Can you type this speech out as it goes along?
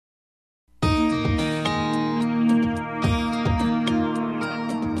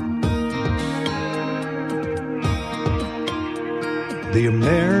The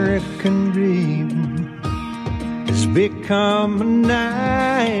American dream has become a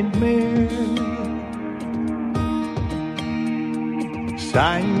nightmare.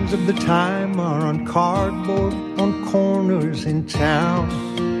 Signs of the time are on cardboard on corners in town.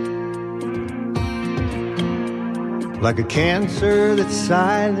 Like a cancer that's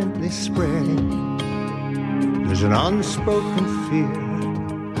silently spreading, there's an unspoken fear.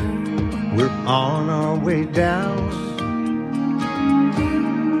 We're on our way down.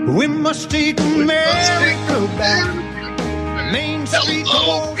 We must take America back. Main Street.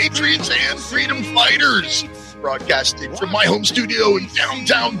 Hello, patriots and freedom fighters. Broadcasting from my home studio in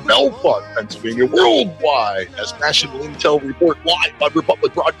downtown Belfont, Pennsylvania, worldwide as National Intel Report live on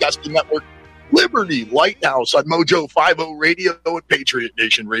Republic Broadcasting Network, Liberty Lighthouse on Mojo 50 Radio and Patriot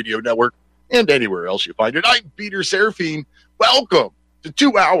Nation Radio Network, and anywhere else you find it. I'm Peter Serafine. Welcome to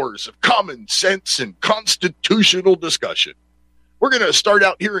 2 hours of common sense and constitutional discussion. We're going to start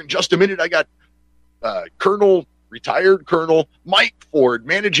out here in just a minute. I got retired Colonel Mike Ford,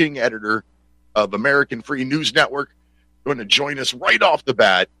 managing editor of American Free News Network, going to join us right off the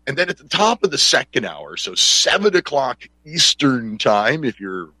bat. And then at the top of the second hour, so 7 o'clock Eastern time, if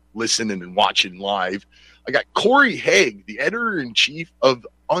you're listening and watching live, I got Corey Haig, the editor-in-chief of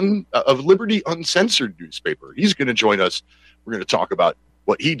Liberty Uncensored newspaper. He's going to join us. We're going to talk about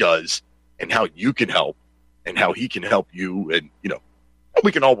what he does and how you can help and how he can help you. And,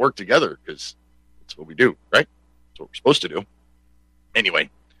 we can all work together because that's what we do, right? That's what we're supposed to do.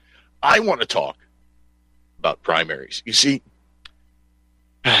 Anyway, I want to talk about primaries. You see,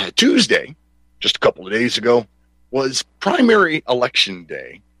 Tuesday, just a couple of days ago, was primary election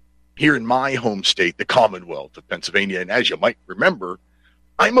day here in my home state, the Commonwealth of Pennsylvania. And as you might remember,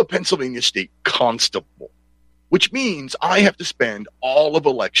 I'm a Pennsylvania state constable, which means I have to spend all of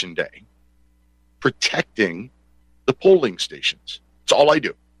election day protecting the polling stations. It's all I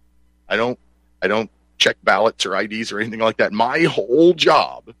do. I don't check ballots or IDs or anything like that. My whole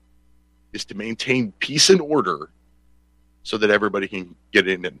job is to maintain peace and order so that everybody can get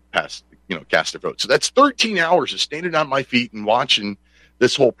in and cast their vote. So that's 13 hours of standing on my feet and watching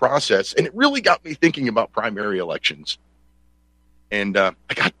this whole process. And it really got me thinking about primary elections. And I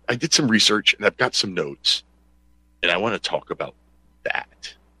did some research and I've got some notes and I want to talk about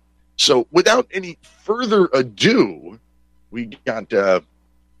that. So without any further ado, we got the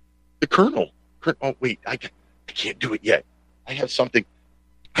Colonel. Oh, wait, I can't do it yet. I have something.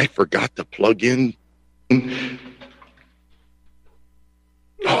 I forgot to plug in.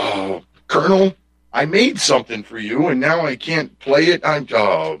 Oh, Colonel, I made something for you, and now I can't play it.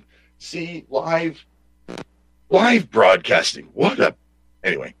 See, live broadcasting.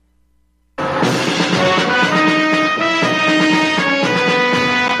 Anyway.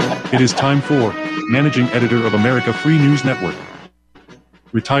 It is time for Managing Editor of America Free News Network,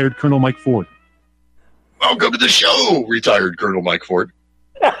 retired Colonel Mike Ford. Welcome to the show, retired Colonel Mike Ford.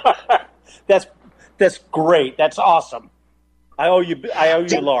 That's great. That's awesome. I owe you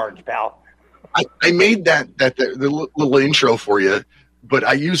large, pal. I made the little intro for you, but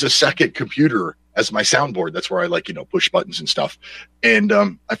I use a second computer as my soundboard. That's where I push buttons and stuff. And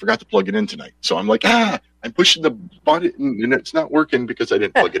I forgot to plug it in tonight. So I'm like, I'm pushing the button and it's not working because I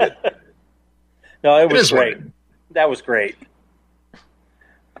didn't plug it in. No, it was great. That was great.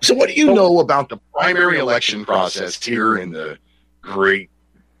 So what do you know about the primary election process here in the great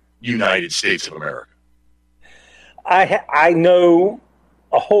United States of America? I know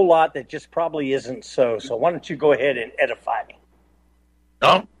a whole lot that just probably isn't so. So why don't you go ahead and edify me?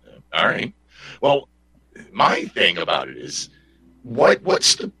 Oh, all right. Well, my thing about it is,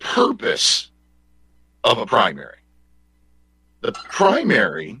 what's the purpose of a primary? The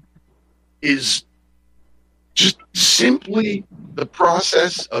primary is just simply the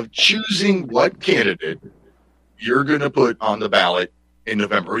process of choosing what candidate you're going to put on the ballot in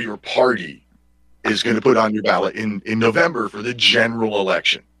November, or your party is going to put on your ballot in November for the general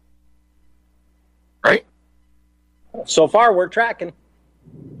election. Right? So far, we're tracking.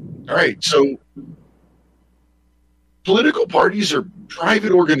 All right. So political parties are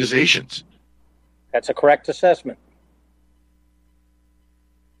private organizations. That's a correct assessment.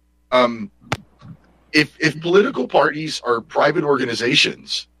 If political parties are private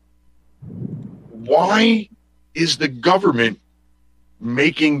organizations, why is the government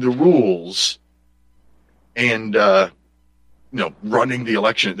making the rules and running the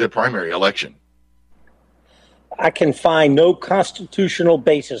election, the primary election? I can find no constitutional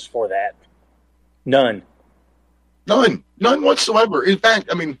basis for that. None whatsoever. In fact,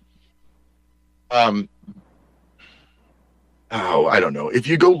 I don't know. If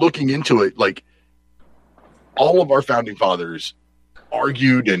you go looking into it, like all of our founding fathers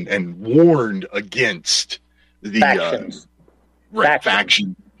argued and warned against the Factions.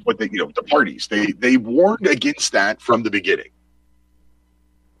 faction, what they, the parties. They warned against that from the beginning.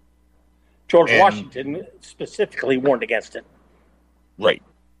 George Washington specifically warned against it. Right.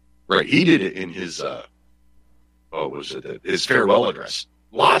 He did it in his his farewell address.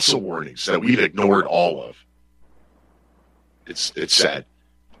 Lots of warnings that we've ignored all of. It's sad.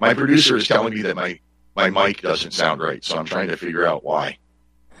 My producer is telling me that my mic doesn't sound right, so I'm trying to figure out why.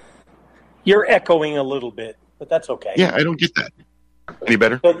 You're echoing a little bit, but that's okay. Yeah, I don't get that. Any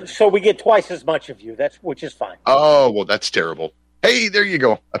better? So we get twice as much of you, which is fine. Oh, well, that's terrible. Hey, there you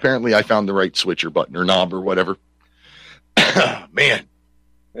go. Apparently I found the right switch or button or knob or whatever. Man.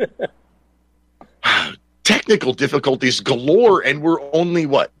 Technical difficulties galore, and we're only,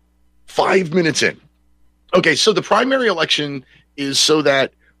 5 minutes in. Okay, so the primary election is so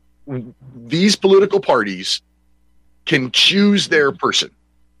that these political parties can choose their person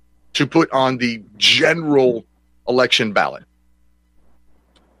to put on the general election ballot.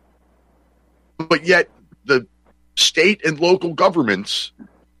 But yet the state and local governments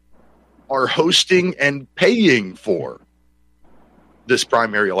are hosting and paying for this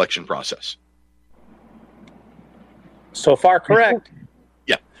primary election process. So far, correct.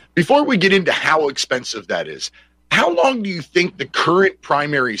 Yeah. Before we get into how expensive that is, how long do you think the current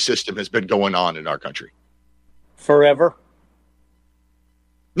primary system has been going on in our country? Forever.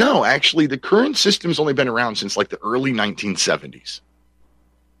 No, actually, the current system's only been around since like the early 1970s.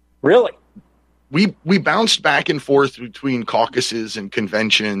 Really? We bounced back and forth between caucuses and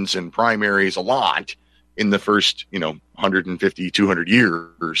conventions and primaries a lot in the first, 150, 200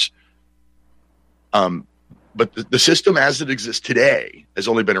 years. But the system as it exists today has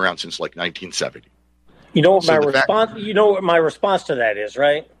only been around since like 1970. You know what my response to that is,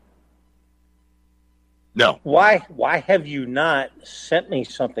 right? No. Why have you not sent me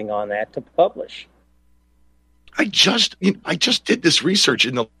something on that to publish? I just did this research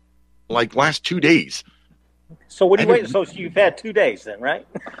in the last 2 days. So what do you wait? So you've had 2 days then, right?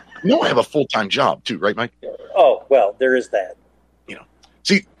 No, I have a full-time job too, right, Mike? Oh, well, there is that.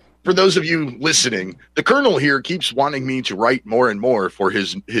 See, for those of you listening, the Colonel here keeps wanting me to write more and more for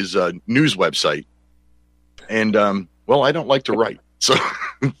his news website. And, I don't like to write. So,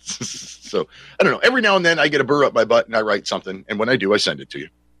 so I don't know. Every now and then I get a burr up my butt and I write something. And when I do, I send it to you.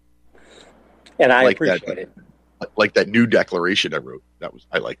 And I appreciate it. Like that new declaration I wrote.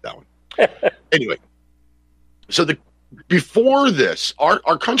 I like that one. Anyway, so before this,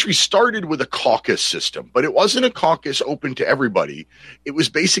 our country started with a caucus system, but it wasn't a caucus open to everybody. It was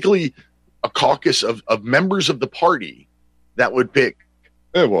basically a caucus of members of the party that would pick,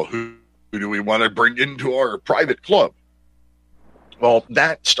 who do we want to bring into our private club? Well,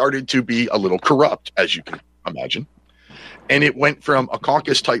 that started to be a little corrupt, as you can imagine. And it went from a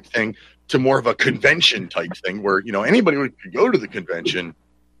caucus type thing to more of a convention type thing where, anybody could go to the convention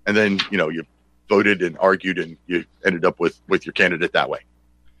and then, you voted and argued and you ended up with your candidate that way.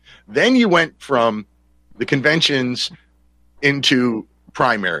 Then you went from the conventions into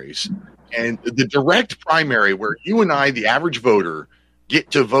primaries, and the direct primary where you and I, the average voter,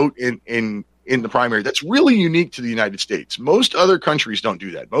 get to vote in the primary. That's really unique to the United States. Most other countries don't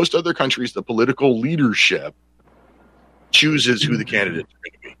do that. Most other countries, the political leadership chooses who the candidates are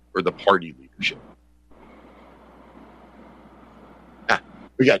going to be, or the party leadership.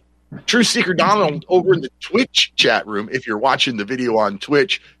 We got True Seeker Donald over in the Twitch chat room, if you're watching the video on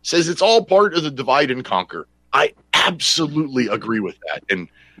Twitch, says it's all part of the divide and conquer. I absolutely agree with that. And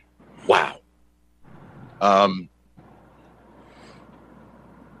wow.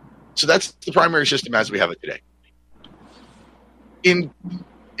 So that's the primary system as we have it today.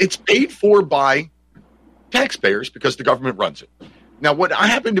 It's paid for by taxpayers because the government runs it. Now, what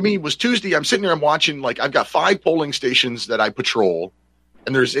happened to me was Tuesday, I'm sitting there, I'm watching, I've got 5 polling stations that I patrol.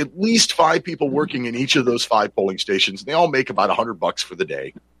 And there's at least 5 people working in each of those 5 polling stations. They all make about $100 for the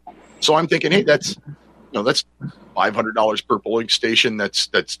day. So I'm thinking, hey, that's $500 per polling station. That's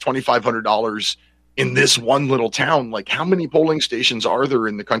 $2,500 in this one little town. How many polling stations are there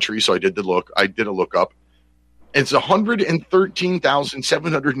in the country? So I did a lookup. It's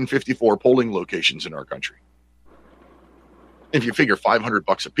 113,754 polling locations in our country. If you figure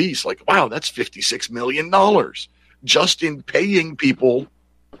 $500 a piece, wow, that's $56 million. Just in paying people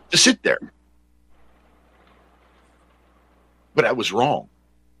to sit there. But I was wrong.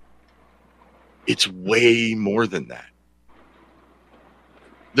 It's way more than that.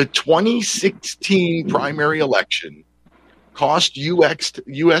 The 2016 primary election cost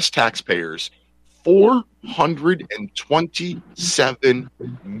U.S. taxpayers $427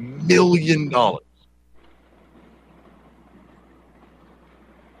 million.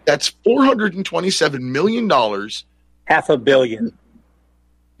 That's $427 million. $500 million.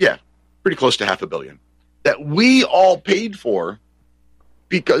 Yeah, pretty close to $500 million that we all paid for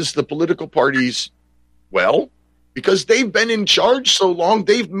because the political parties, well, because they've been in charge so long,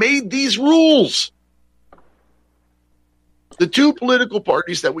 they've made these rules. The two political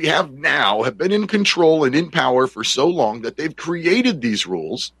parties that we have now have been in control and in power for so long that they've created these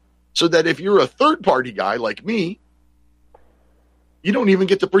rules so that if you're a third party guy like me, you don't even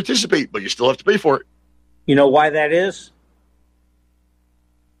get to participate, but you still have to pay for it. You know why that is?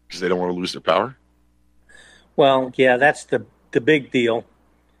 Because they don't want to lose their power? Well, yeah, that's the big deal.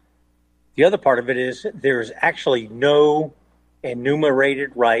 The other part of it is there's actually no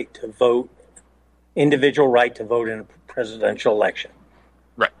enumerated right to vote, individual right to vote in a presidential election.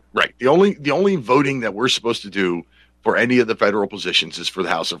 Right. The only voting that we're supposed to do for any of the federal positions is for the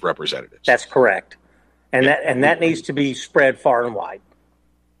House of Representatives. That's correct. And that needs to be spread far and wide.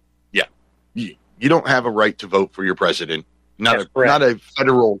 Yeah. You don't have a right to vote for your president. Not a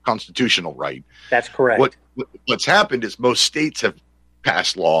federal constitutional right. That's correct. What's happened is most states have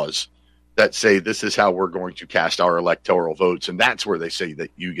passed laws that say this is how we're going to cast our electoral votes, and that's where they say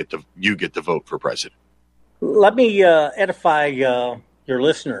that you get to vote for president. Let me edify your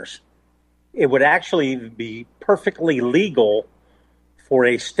listeners. It would actually be perfectly legal for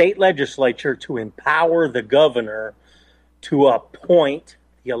a state legislature to empower the governor to appoint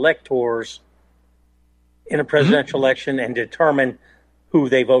the electors in a presidential election and determine who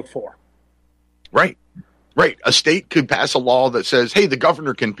they vote for. Right. A state could pass a law that says, hey, the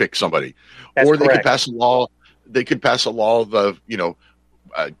governor can pick somebody. That's or they correct. could pass a law of,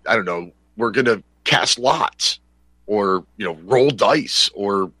 I don't know, we're going to cast lots or, roll dice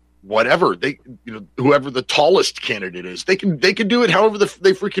or whatever. They, whoever the tallest candidate is, they can do it however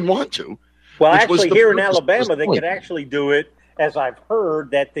they freaking want to. Well, actually, here in Alabama, they could actually do it, as I've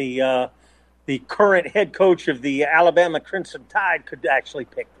heard, that the current head coach of the Alabama Crimson Tide could actually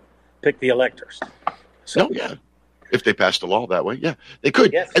pick the electors. So, yeah. If they passed a law that way, yeah, they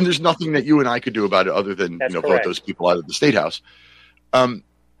could. Yes. And there's nothing that you and I could do about it other than vote those people out of the state house.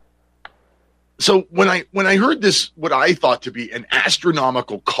 So when I heard this, what I thought to be an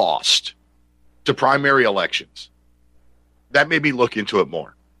astronomical cost to primary elections, that made me look into it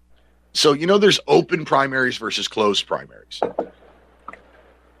more. So there's open primaries versus closed primaries.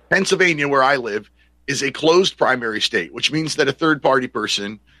 Pennsylvania, where I live, is a closed primary state, which means that a third party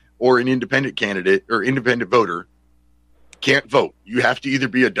person or an independent candidate or independent voter can't vote. You have to either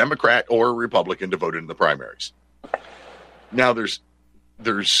be a Democrat or a Republican to vote in the primaries. Now there's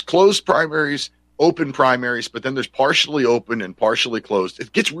closed primaries, open primaries, but then there's partially open and partially closed.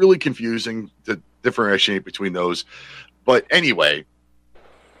 It gets really confusing to differentiate between those. But anyway,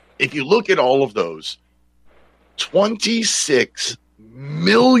 if you look at all of those, 26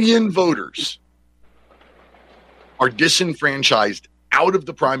 million voters are disenfranchised out of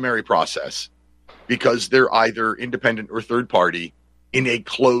the primary process because they're either independent or third party in a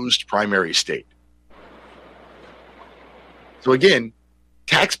closed primary state. So again,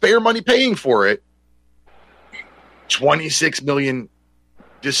 taxpayer money paying for it, 26 million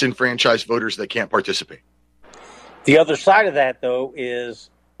disenfranchised voters that can't participate. The other side of that, though, is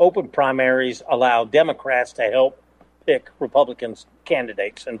open primaries allow Democrats to help pick Republicans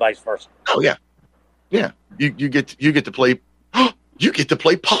candidates and vice versa. Oh yeah. Yeah. You get to play you get to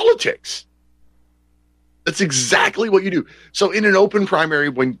play politics. That's exactly what you do. So in an open primary,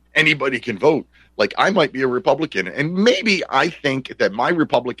 when anybody can vote, like I might be a Republican and maybe I think that my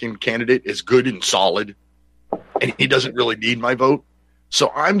Republican candidate is good and solid and he doesn't really need my vote.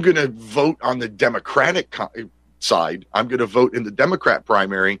 So I'm going to vote on the Democratic side. I'm going to vote in the Democrat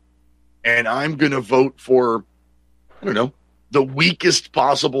primary and I'm going to vote for, I don't know, the weakest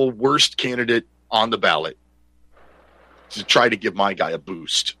possible worst candidate on the ballot to try to give my guy a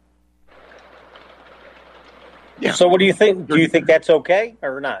boost. Yeah. So what do you think? Do you think that's okay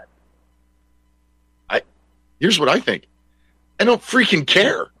or not? Here's what I think. I don't freaking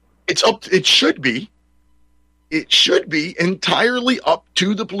care. It should be entirely up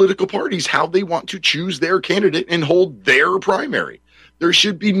to the political parties how they want to choose their candidate and hold their primary. There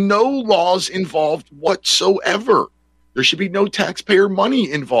should be no laws involved whatsoever. There should be no taxpayer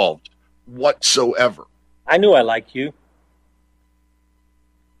money involved whatsoever. I knew I liked you.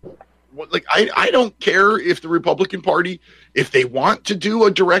 Like I don't care if the Republican Party, if they want to do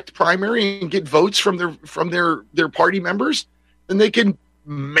a direct primary and get votes from their party members, then they can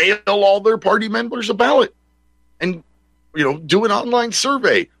mail all their party members a ballot and do an online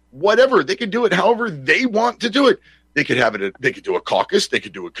survey. Whatever, they can do it however they want to do it. They could they could do a caucus, they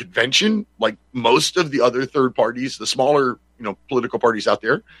could do a convention like most of the other third parties, the smaller political parties out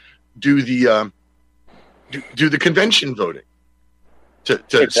there do the do the convention voting to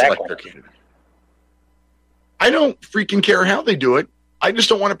select their candidate. I don't freaking care how they do it. I just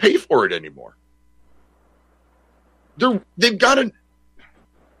don't want to pay for it anymore. They've got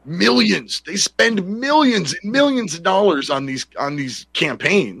millions. They spend millions and millions of dollars on these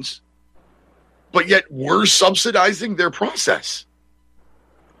campaigns, but yet we're subsidizing their process.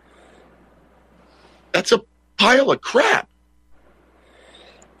 That's a pile of crap.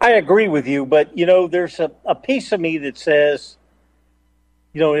 I agree with you, but there's a piece of me that says,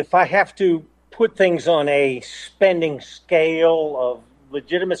 if I have to put things on a spending scale of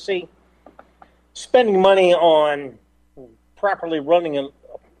legitimacy, spending money on properly running an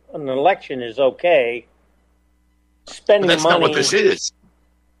election is okay. Spending that's money, not what this is.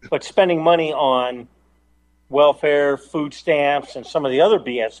 But spending money on welfare, food stamps, and some of the other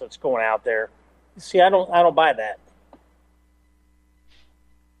BS that's going out there, see, I don't buy that.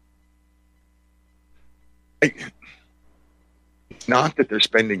 It's not that they're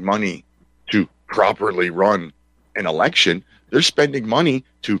spending money to properly run an election. They're spending money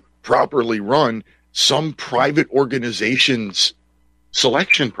to properly run some private organization's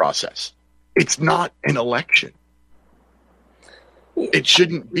selection process. It's not an election. It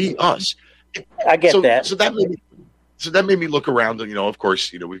shouldn't be us. I get that. So that made me look around. And, of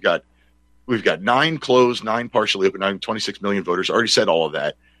course, we've got 9 closed, 9 partially open, 26 million voters. Already said all of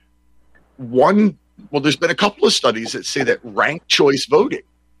that. There's been a couple of studies that say that ranked choice voting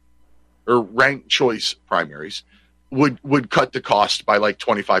or ranked choice primaries would cut the cost by like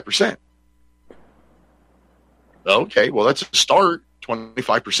 25%. Okay, well, that's a start.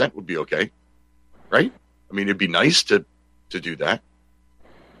 25% would be okay, right? I mean, it'd be nice to do that.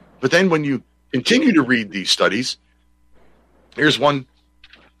 But then when you continue to read these studies, here's one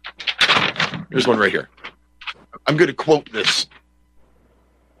right here. I'm going to quote this.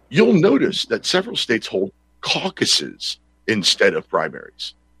 You'll notice that several states hold caucuses instead of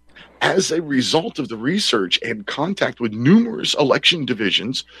primaries. As a result of the research and contact with numerous election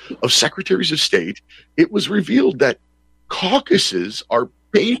divisions of secretaries of state, it was revealed that caucuses are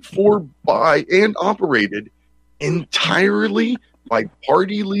paid for by and operated entirely by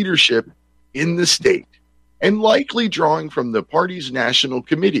party leadership in the state and likely drawing from the party's national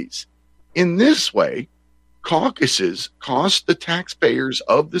committees. In this way, caucuses cost the taxpayers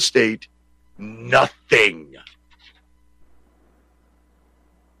of the state nothing.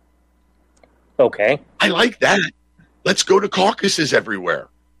 Okay. I like that. Let's go to caucuses everywhere.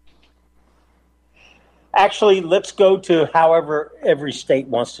 Actually, let's go to however every state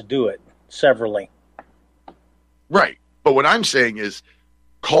wants to do it severally. Right. But what I'm saying is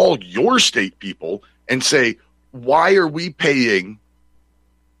call your state people and say, why are we paying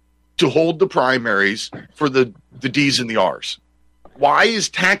to hold the primaries for the D's and the R's? Why is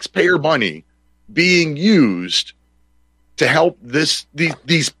taxpayer money being used to help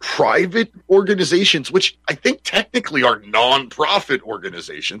these private organizations, which I think technically are non-profit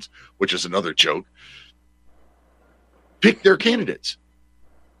organizations, which is another joke, pick their candidates?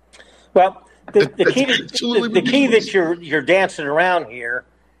 Well, the key that you're dancing around here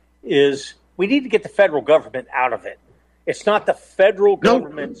is we need to get the federal government out of it. It's not the federal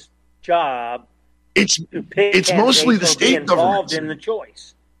government's job to pick. It's mostly the state involved in the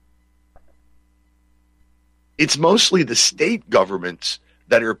choice. It's mostly the state governments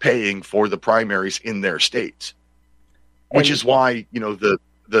that are paying for the primaries in their states, which is why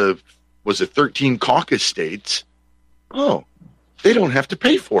the 13 caucus states? Oh, they don't have to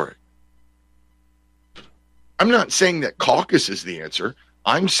pay for it. I'm not saying that caucus is the answer.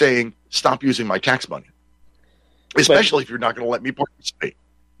 I'm saying stop using my tax money, especially if you're not going to let me participate.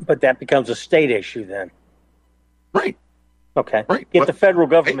 But that becomes a state issue then. Right. Okay. Right. Get the federal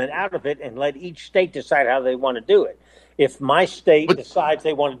government out of it and let each state decide how they want to do it. If my state decides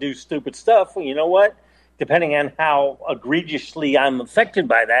they want to do stupid stuff, well, you know what? Depending on how egregiously I'm affected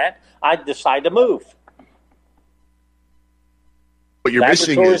by that, I decide to move. What you're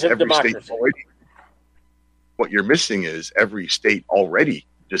missing is every state already. What you're missing is every state already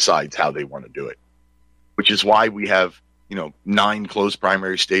decides how they want to do it, which is why we have 9 closed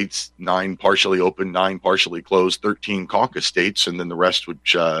primary states, 9 partially open, 9 partially closed, 13 caucus states, and then the rest,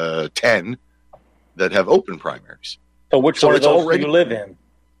 which 10 that have open primaries. So which one of those do you live in,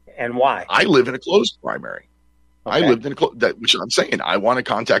 and why? I live in a closed primary. Okay. I lived in which I'm saying I want to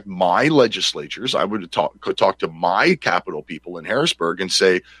contact my legislatures. I would talk to my capital people in Harrisburg and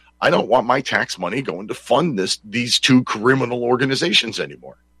say, I don't want my tax money going to fund these 2 criminal organizations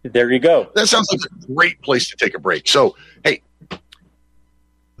anymore. There you go. That sounds like a great place to take a break. So, hey,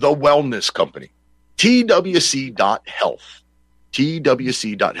 the Wellness Company, TWC.health,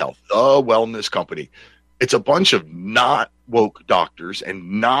 TWC.health, the wellness company. It's a bunch of not woke doctors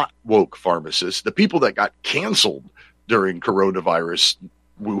and not woke pharmacists, the people that got canceled during coronavirus,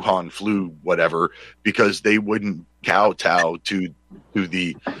 Wuhan flu, whatever, because they wouldn't kowtow to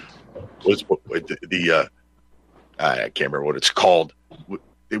the I can't remember what it's called.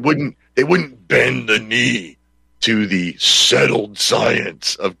 They wouldn't bend the knee to the settled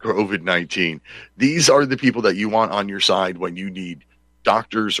science of COVID-19. These are the people that you want on your side when you need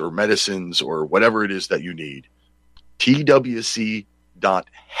doctors or medicines or whatever it is that you need. TWC.health,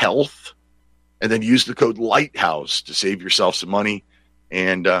 and then use the code Lighthouse to save yourself some money,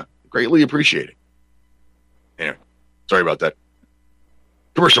 and greatly appreciate it. Anyway, sorry about that.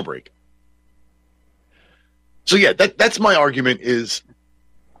 Commercial break. So yeah, that's my argument, is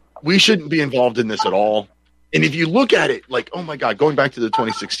we shouldn't be involved in this at all. And if you look at it like, oh my God, going back to the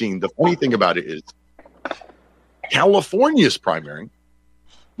 2016, the funny thing about it is California's primary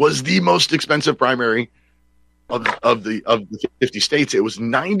was the most expensive primary of the 50 states. It was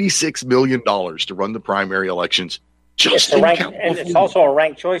 $96 million to run the primary elections just in California. And it's also a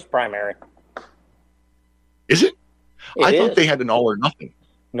ranked choice primary. Is it? I thought they had an all or nothing.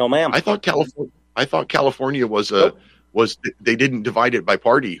 No, ma'am. I thought California was they didn't divide it by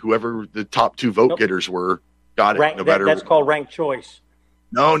party. Whoever the top two vote getters were got it. No matter. That's called ranked choice.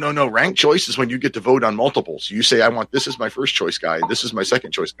 No. Ranked choice is when you get to vote on multiples. You say, I want, this is my first choice guy, and this is my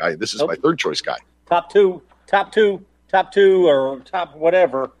second choice guy, and this is my third choice guy. Top two, or top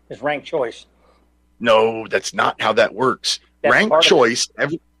whatever is ranked choice. No, that's not how that works. That's ranked choice.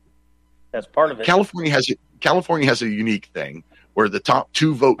 That's part of it. California has a unique thing where the top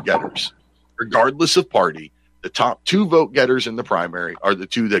two vote getters, regardless of party, the top two vote getters in the primary are the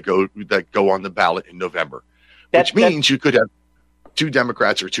two that go on the ballot in November, which means you could have two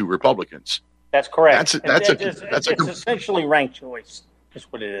Democrats or two Republicans. That's correct. It's essentially ranked choice. Is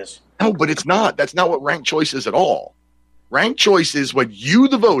what it is. No, but it's not. That's not what ranked choice is at all. Ranked choice is when you,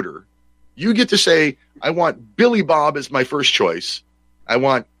 the voter, you get to say, I want Billy Bob as my first choice. I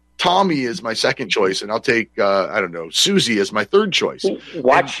want Tommy as my second choice, and I'll take Susie as my third choice.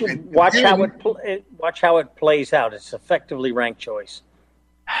 Watch how it plays out. It's effectively ranked choice.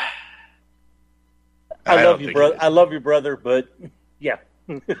 I love you, brother. I love you, brother, but yeah,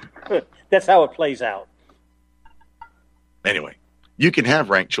 that's how it plays out. Anyway, you can have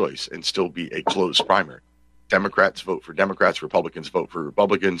ranked choice and still be a closed primary. Democrats vote for Democrats, Republicans vote for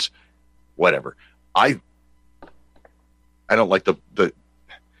Republicans, whatever. I don't like the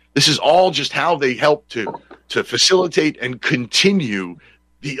this is all just how they help to facilitate and continue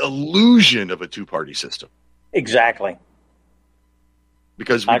the illusion of a two-party system. Exactly.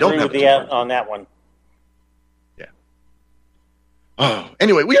 Because we don't have on that one. Yeah. Oh,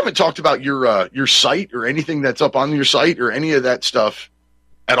 anyway, we haven't talked about your site or anything that's up on your site or any of that stuff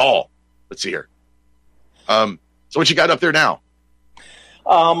at all. Let's see here. So what you got up there now?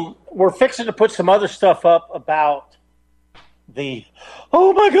 We're fixing to put some other stuff up about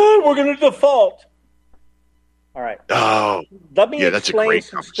oh my God, we're going to default. All right. Oh, let me explain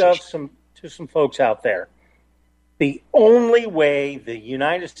some stuff to some folks out there. The only way the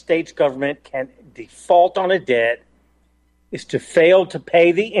United States government can default on a debt is to fail to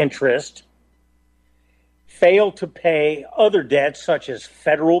pay the interest, fail to pay other debts such as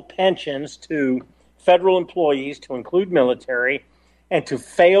federal pensions to federal employees, to include military, and to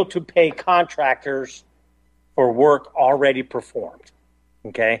fail to pay contractors for work already performed.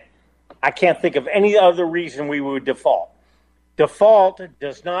 Okay? I can't think of any other reason we would default. Default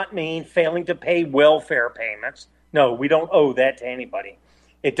does not mean failing to pay welfare payments. No, we don't owe that to anybody.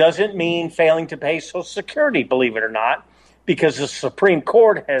 It doesn't mean failing to pay Social Security, believe it or not, because the Supreme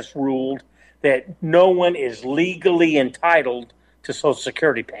Court has ruled that no one is legally entitled to Social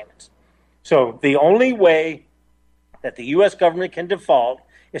Security payments. So the only way that the U.S. government can default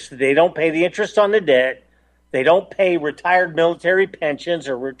is that they don't pay the interest on the debt, they don't pay retired military pensions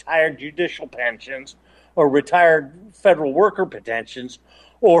or retired judicial pensions or retired federal worker pensions,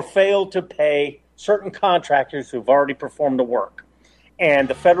 or fail to pay certain contractors who've already performed the work. And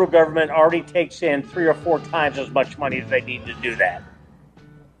the federal government already takes in 3 or 4 times as much money as they need to do that.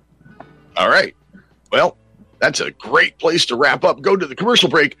 All right. Well, that's a great place to wrap up. Go to the commercial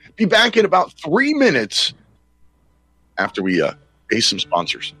break. Be back in about 3 minutes after we pay some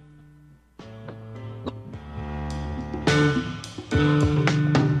sponsors.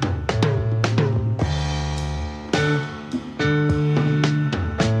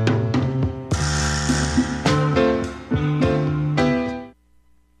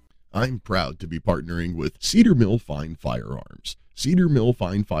 I'm proud to be partnering with Cedar Mill Fine Firearms. Cedar Mill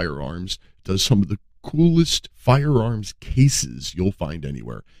Fine Firearms does some of the coolest firearms cases you'll find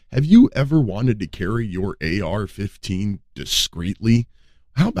anywhere. Have you ever wanted to carry your AR-15 discreetly?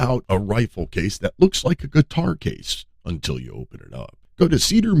 How about a rifle case that looks like a guitar case until you open it up? Go to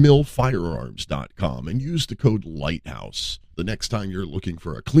cedarmillfirearms.com and use the code Lighthouse the next time you're looking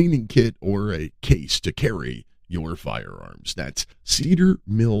for a cleaning kit or a case to carry your firearms. That's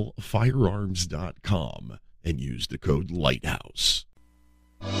cedarmillfirearms.com and use the code Lighthouse.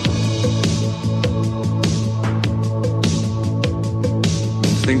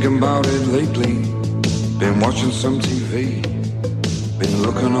 Thinking about it lately, been watching some TV, been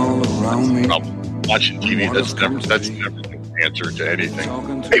looking all around me. Watching TV, that's never the answer to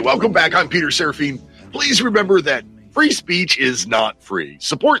anything. Hey, welcome back. I'm Peter Serafine. Please remember that free speech is not free.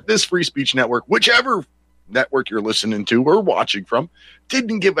 Support this free speech network, whichever network you're listening to or watching from.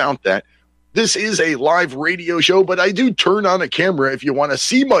 Didn't give out that. This is a live radio show, but I do turn on a camera if you want to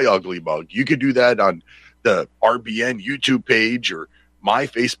see my ugly mug. You could do that on the RBN YouTube page or my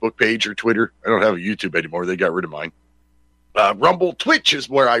Facebook page or Twitter. I don't have a YouTube anymore. They got rid of mine. Rumble, Twitch is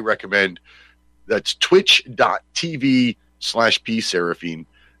where I recommend. That's twitch.tv/PSeraphine.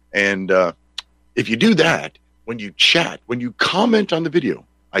 And if you do that, when you chat, when you comment on the video,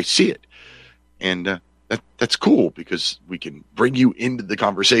 I see it. And that's cool because we can bring you into the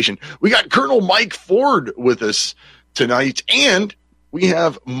conversation. We got Colonel Mike Ford with us tonight, and we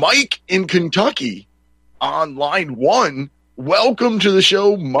have Mike in Kentucky on line 1. Welcome to the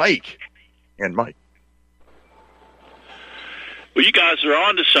show, Mike. And Mike. Well, you guys are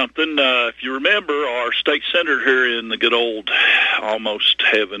on to something. If you remember, our state senator here in the good old almost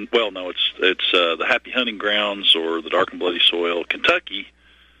heaven, well, no, it's the happy hunting grounds or the dark and bloody soil, Kentucky.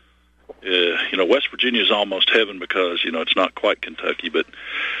 West Virginia is almost heaven because, it's not quite Kentucky. But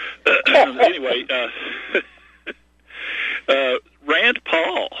anyway, Rand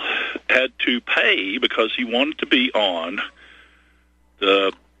Paul had to pay because he wanted to be on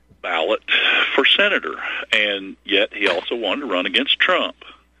the ballot for senator, and yet he also wanted to run against Trump.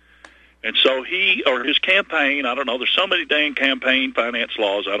 And so his campaign, I don't know, there's so many dang campaign finance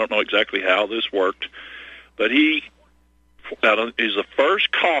laws, I don't know exactly how this worked, but he is the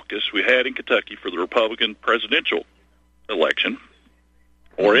first caucus we had in Kentucky for the Republican presidential election,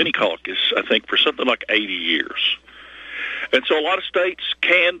 or any caucus, I think, for something like 80 years. And so a lot of states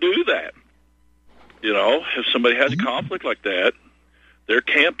can do that. If somebody has a conflict like that, their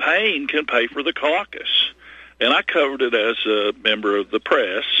campaign can pay for the caucus. And I covered it as a member of the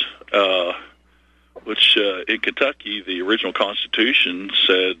press, which in Kentucky, the original Constitution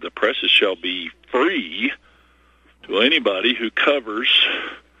said the presses shall be free to anybody who covers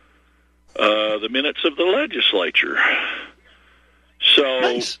the minutes of the legislature. So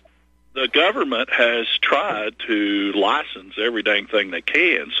nice. The government has tried to license every dang thing they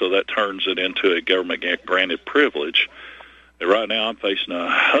can, so that turns it into a government-granted privilege. And right now I'm facing a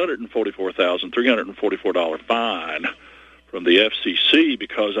 $144,344 fine from the FCC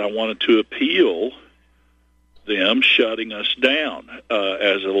because I wanted to appeal them shutting us down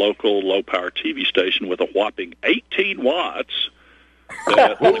as a local low-power TV station with a whopping 18 watts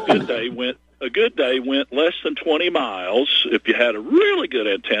that on a good day went less than 20 miles if you had a really good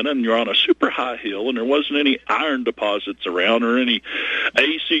antenna and you're on a super high hill and there wasn't any iron deposits around or any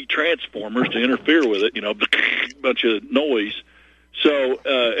AC transformers to interfere with it, a bunch of noise. So,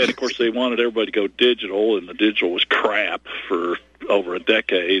 and of course they wanted everybody to go digital, and the digital was crap for over a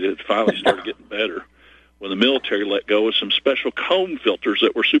decade. It finally started getting better when the military let go of some special comb filters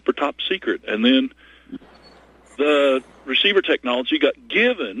that were super top secret. And then the receiver technology got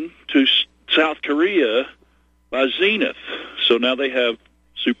given to South Korea by Zenith. So now they have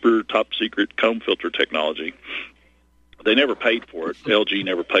super top secret comb filter technology. They never paid for it. LG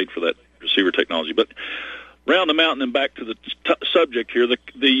never paid for that receiver technology. But round the mountain and back to the subject here, the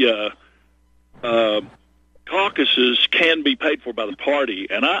caucuses can be paid for by the party,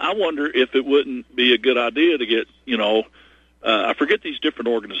 and I wonder if it wouldn't be a good idea to get, I forget these different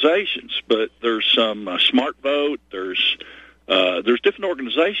organizations, but there's some Smart Vote, there's different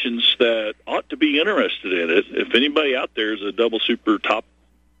organizations that ought to be interested in it. If anybody out there is a double super top,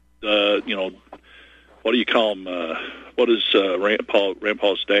 what do you call them? What is Rand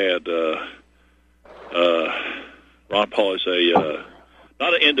Paul's dad? Ron Paul is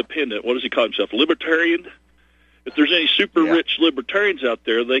not an independent. What does he call himself? A libertarian? If there's any super rich libertarians out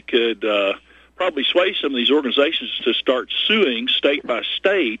there, they could probably sway some of these organizations to start suing state by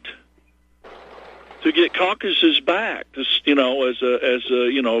state to get caucuses back. As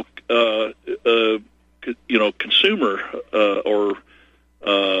consumer or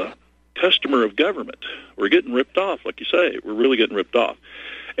customer of government. We're getting ripped off, like you say. We're really getting ripped off.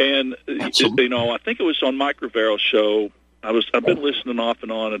 And Absolutely. you know, I think it was on Mike Rivera's show. I've been listening off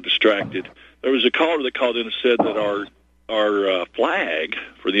and on and distracted. There was a caller that called in and said that our flag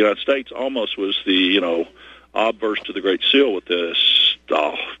for the United States almost was the obverse to the Great Seal with this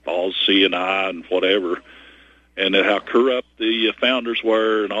all C and I and whatever, and how corrupt the founders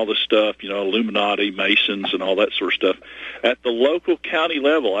were and all this stuff, Illuminati, Masons, and all that sort of stuff. At the local county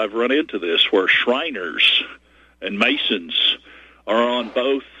level, I've run into this where Shriners and Masons are on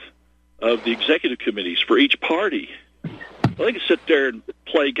both of the executive committees for each party. Well, they can sit there and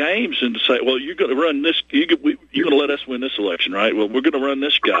play games and say, well, you're going to run this, you're going to let us win this election, right? Well, we're going to run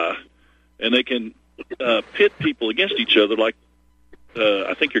this guy. And they can pit people against each other like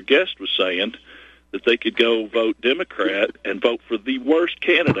I think your guest was saying, that they could go vote Democrat and vote for the worst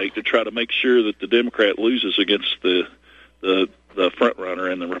candidate to try to make sure that the Democrat loses against the front runner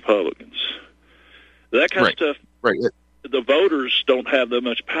and the Republicans. That kind of stuff. Right. The voters don't have that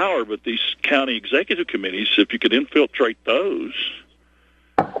much power, but these county executive committees, if you could infiltrate those,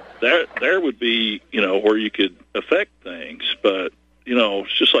 there would be, where you could affect things. But,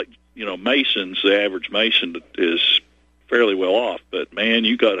 it's just like, Masons, the average Mason is fairly well off, but man,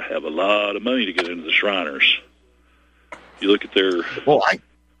 you got to have a lot of money to get into the Shriners. You look at their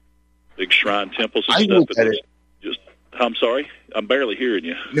big shrine temples and stuff. I'm sorry, I'm barely hearing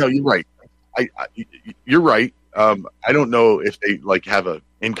you. No, you're right. You're right. I don't know if they have a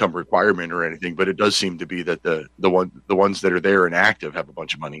income requirement or anything, but it does seem to be that the ones that are there and active have a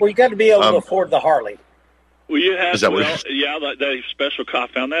bunch of money. Well, you got to be able to afford the Harley. Well, you have. Is that they special. I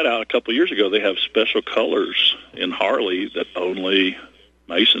found that out a couple of years ago. They have special colors in Harley that only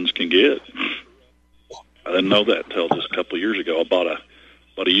Masons can get. I didn't know that until just a couple of years ago. I bought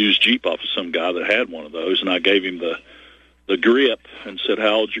a used Jeep off of some guy that had one of those, and I gave him the grip and said,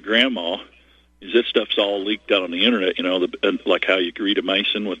 "How old's your grandma?" That stuff's all leaked out on the internet. Like how you greet a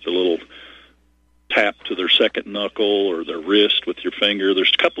Mason with the little tap to their second knuckle or their wrist with your finger.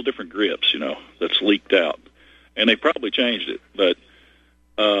 There's a couple different grips, that's leaked out. And they probably changed it, but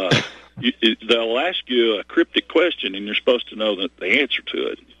they'll ask you a cryptic question, and you're supposed to know the answer to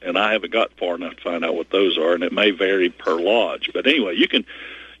it. And I haven't got far enough to find out what those are, and it may vary per lodge. But anyway, you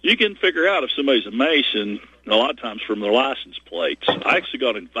can figure out if somebody's a Mason a lot of times from their license plates. I actually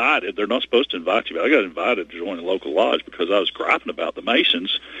got invited. They're not supposed to invite you, but I got invited to join a local lodge because I was griping about the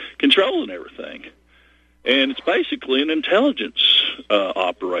Masons controlling everything. And it's basically an intelligence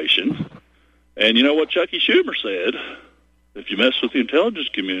operation. And you know what Chucky Schumer said? If you mess with the intelligence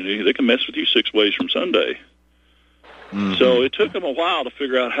community, they can mess with you 6 ways from Sunday. Mm-hmm. So it took them a while to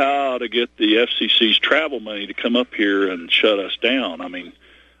figure out how to get the FCC's travel money to come up here and shut us down. I mean,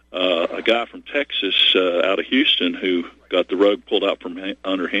 a guy from Texas out of Houston who got the rug pulled out from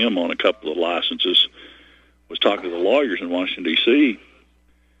under him on a couple of licenses was talking to the lawyers in Washington, D.C.,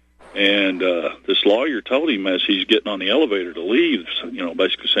 and this lawyer told him as he's getting on the elevator to leave,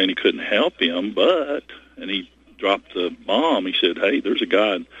 basically saying he couldn't help him, and he dropped the bomb. He said, hey, there's a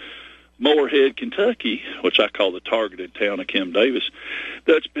guy in Moorhead, Kentucky, which I call the targeted town of Kim Davis,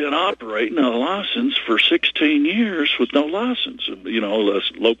 that's been operating a license for 16 years with no license,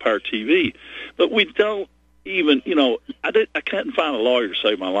 low-power TV. But we don't even, I couldn't find a lawyer to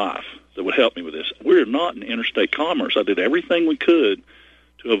save my life that would help me with this. We're not in interstate commerce. I did everything we could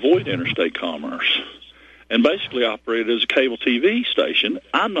to avoid interstate commerce, and basically operated as a cable TV station.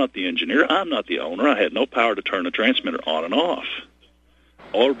 I'm not the engineer. I'm not the owner. I had no power to turn the transmitter on and off,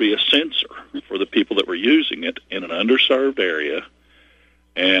 or be a censor for the people that were using it in an underserved area.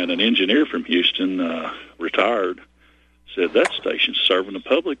 And an engineer from Houston, retired, said that station's serving the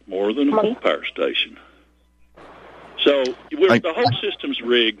public more than a full-power station. So the whole system's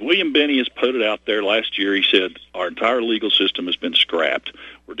rigged. William Benny has put it out there last year. He said our entire legal system has been scrapped.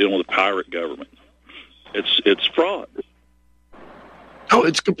 We're dealing with a pirate government. It's fraud. Oh,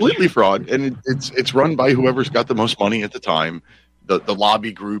 it's completely fraud, and it's run by whoever's got the most money at the time, the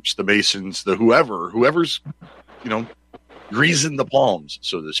lobby groups, the Masons, the whoever's greasing the palms,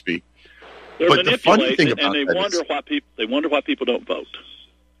 so to speak. But the funny thing about they wonder why people don't vote.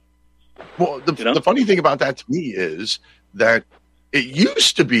 Well, the funny thing about that to me is that it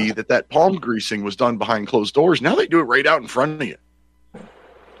used to be that palm greasing was done behind closed doors. Now they do it right out in front of you.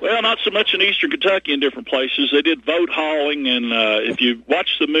 Well, not so much in eastern Kentucky in different places. They did vote hauling, and if you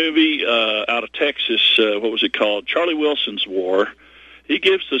watch the movie out of Texas, what was it called? Charlie Wilson's War, he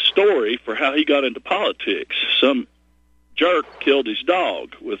gives the story for how he got into politics. Some jerk killed his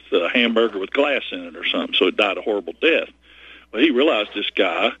dog with a hamburger with glass in it or something, so it died a horrible death. Well, he realized this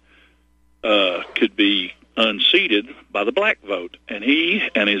guy could be unseated by the black vote, and he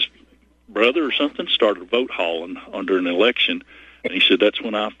and his brother or something started vote hauling under an election, And he said, that's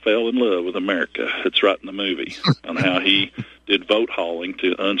when I fell in love with America. It's right in the movie on how he did vote hauling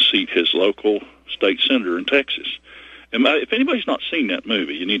to unseat his local state senator in Texas. And if anybody's not seen that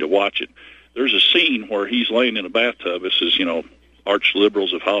movie, you need to watch it. There's a scene where he's laying in a bathtub. This is, arch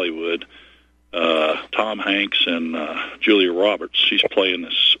liberals of Hollywood, Tom Hanks and Julia Roberts. She's playing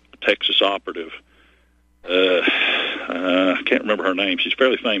this Texas operative. I can't remember her name. She's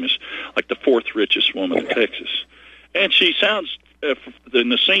fairly famous, like the fourth richest woman in Texas. And she sounds, in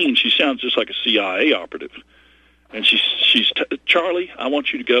the scene, she sounds just like a CIA operative. And she's Charlie, I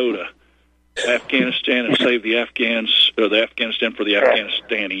want you to go to Afghanistan and save the Afghans, or the Afghanistan for the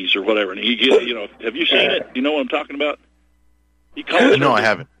Afghanistanis, or whatever. And have you seen it? You know what I'm talking about? He calls No, I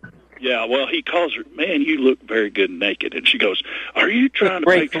haven't. Yeah, well, he calls her, man, you look very good naked. And she goes, are you trying to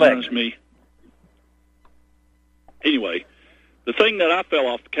patronize me? Anyway, the thing that I fell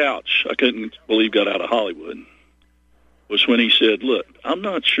off the couch, I couldn't believe got out of Hollywood, was when he said, look, I'm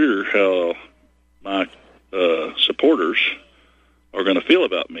not sure how my supporters are going to feel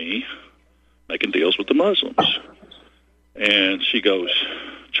about me making deals with the Muslims. And she goes,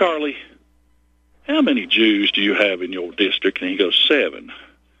 Charlie, how many Jews do you have in your district? And he goes, 7.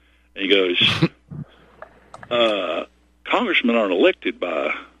 And he goes, congressmen aren't elected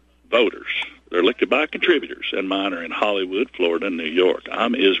by voters. They're elected by contributors, and mine are in Hollywood, Florida, and New York.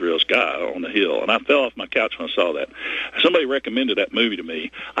 I'm Israel's guy on the Hill, and I fell off my couch when I saw that. Somebody recommended that movie to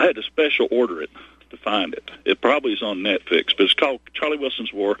me. I had to special order it to find it. It probably is on Netflix, but it's called Charlie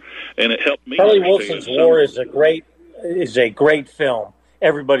Wilson's War, and it helped me. Charlie Wilson's War is a great film.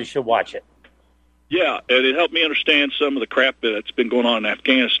 Everybody should watch it. Yeah, and it helped me understand some of the crap that's been going on in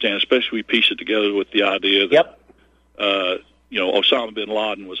Afghanistan, especially we piece it together with the idea that, Osama bin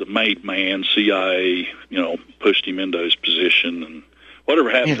Laden was a made man. CIA, pushed him into his position, and whatever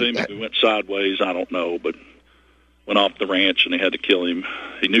happened to him, if he went sideways, I don't know, but went off the ranch and they had to kill him.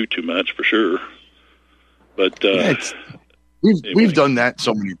 He knew too much for sure. But we've done that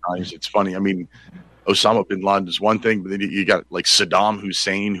so many times. It's funny. I mean, Osama bin Laden is one thing, but then you got like Saddam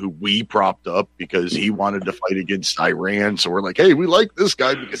Hussein, who we propped up because he wanted to fight against Iran. So we're like, hey, we like this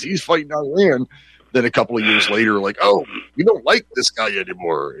guy because he's fighting Iran. Then a couple of years later, like, oh, we don't like this guy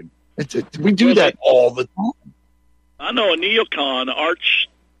anymore. And we do that all the time. I know a neocon, Arch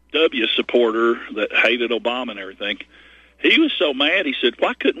W supporter that hated Obama and everything. He was so mad, he said,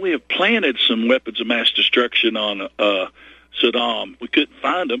 why couldn't we have planted some weapons of mass destruction on Saddam? We couldn't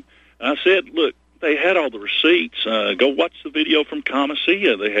find them. And I said, look, they had all the receipts. Go watch the video from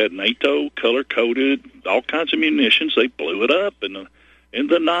Comicia. They had NATO, color-coded, all kinds of munitions. They blew it up in the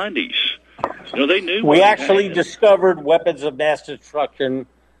 90s. They knew. We actually discovered weapons of mass destruction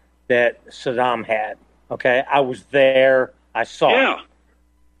that Saddam had. Okay, I was there. I saw it.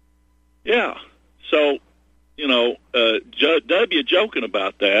 Yeah. So, W joking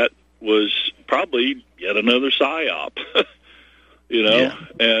about that was probably yet another psyop.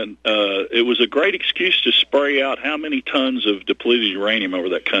 And it was a great excuse to spray out how many tons of depleted uranium over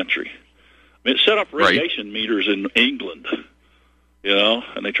that country. I mean, it set off radiation meters in England.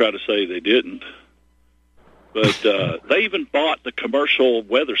 And they try to say they didn't. But they even bought the commercial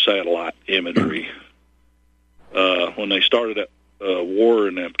weather satellite imagery when they started a war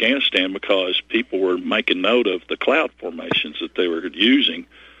in Afghanistan because people were making note of the cloud formations that they were using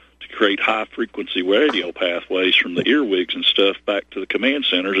to create high-frequency radio pathways from the earwigs and stuff back to the command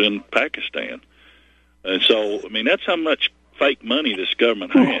centers in Pakistan. And so, I mean, that's how much fake money this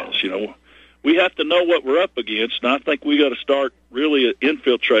government has, We have to know what we're up against, and I think we got to start really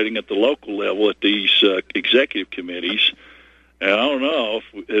infiltrating at the local level at these executive committees. And I don't know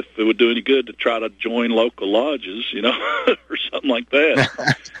if it would do any good to try to join local lodges, or something like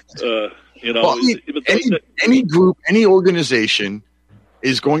that. Any group, any organization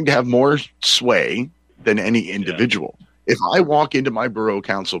is going to have more sway than any individual. Yeah. If I walk into my borough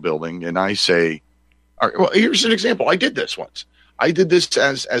council building and I say, all right, well, here's an example. I did this once. I did this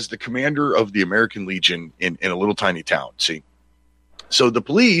as the commander of the American Legion in a little tiny town. See, so the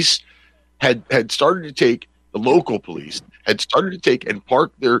police had started to take, the local police had started to take and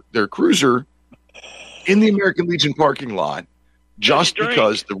park their cruiser in the American Legion parking lot just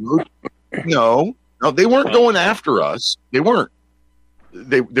because the road. No, they weren't going after us. They weren't.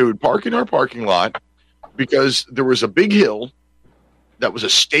 They would park in our parking lot because there was a big hill that was a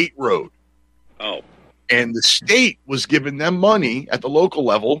state road. Oh. And the state was giving them money at the local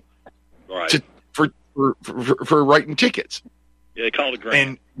level for writing tickets. Yeah, they called it a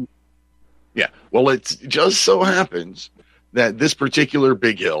grant. And well, it just so happens that this particular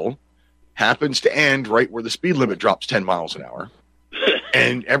big hill happens to end right where the speed limit drops 10 miles an hour.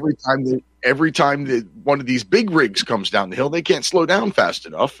 And every time every time that one of these big rigs comes down the hill, they can't slow down fast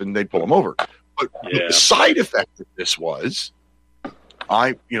enough, and they pull them over. But the side effect of this was,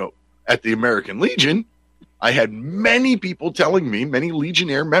 at the American Legion, I had many people telling me, many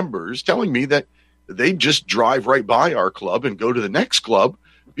Legionnaire members telling me that they just drive right by our club and go to the next club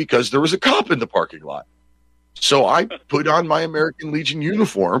because there was a cop in the parking lot. So I put on my American Legion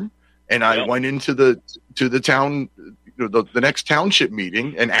uniform and I went into the town, the next township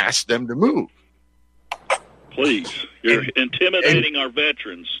meeting, and asked them to move. Please, you're intimidating our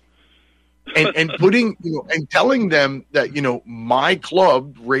veterans. and putting, and telling them that, my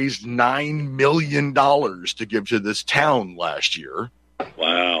club raised $9 million to give to this town last year.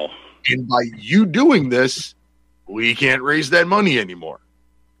 Wow. And by you doing this, we can't raise that money anymore.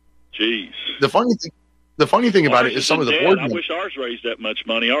 Jeez. The funny thing about it is some of the board. I wish ours raised that much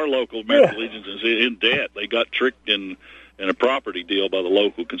money. Our local American Legion is in debt. They got tricked in a property deal by the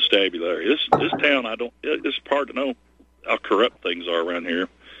local constabulary. This town, it's hard to know how corrupt things are around here.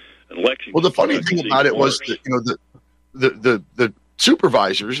 And Lexington. Well, the funny thing about it was that, the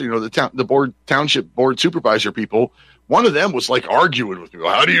supervisors, the township board supervisor people, one of them was like arguing with me.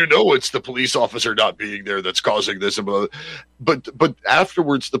 How do you know it's the police officer not being there that's causing this? But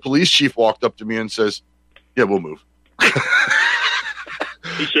afterwards, the police chief walked up to me and says, "Yeah, we'll move." He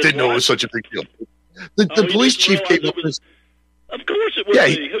said, didn't know it was such a big deal. The police chief came up and said, of course it would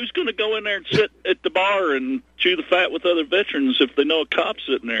be. Who's going to go in there and sit at the bar and chew the fat with other veterans if they know a cop's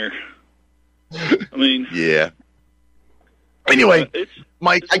sitting there? I mean... Yeah. Anyway,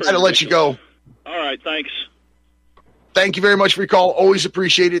 Mike, I got to let you go. All right, thanks. Thank you very much for your call. Always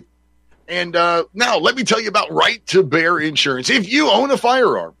appreciate it. And now let me tell you about Right to Bear Insurance. If you own a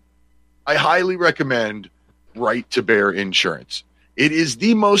firearm, I highly recommend Right to Bear Insurance. It is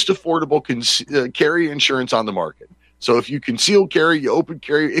the most affordable carry insurance on the market. So if you conceal carry, you open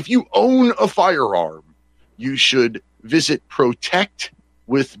carry, if you own a firearm, you should visit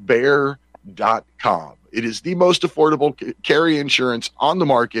protectwithbear.com. It is the most affordable carry insurance on the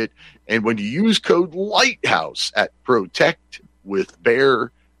market. And when you use code Lighthouse at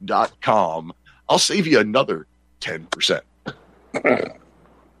protectwithbear.com, I'll save you another 10%.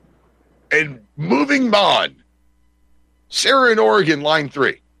 And moving on, Sarah in Oregon, line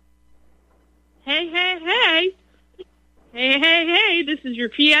 3. Hey, hey, hey. Hey, hey, hey, this is your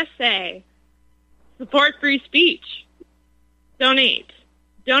PSA. Support free speech. Donate.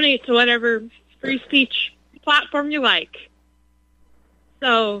 Donate to whatever free speech platform you like.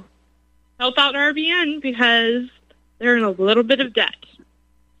 So, help out RBN because they're in a little bit of debt.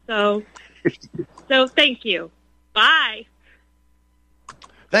 So thank you. Bye.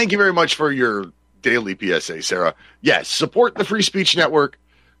 Thank you very much for your daily PSA, Sarah. Yes, support the Free Speech Network.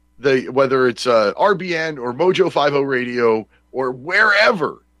 Whether it's RBN or Mojo 50 Radio or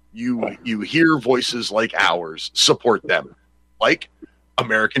wherever you hear voices like ours, support them. Like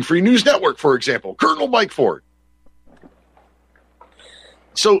American Free News Network, for example, Colonel Mike Ford.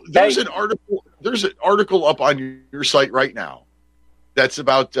 So there's an article up on your site right now that's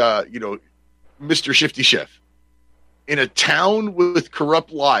about Mr. Shifty Schiff. In a town with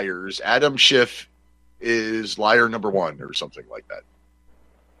corrupt liars, Adam Schiff is liar number 1 or something like that.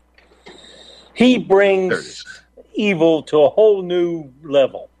 He brings evil to a whole new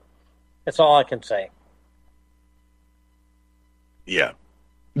level. That's all I can say. Yeah.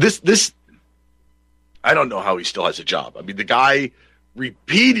 This I don't know how he still has a job. I mean, the guy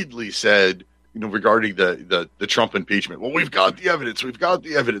repeatedly said, regarding the Trump impeachment, well, we've got the evidence.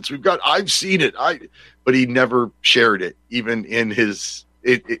 I've seen it. But he never shared it, even in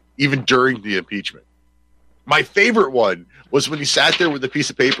even during the impeachment. My favorite one was when he sat there with a piece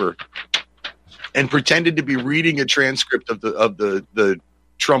of paper and pretended to be reading a transcript of the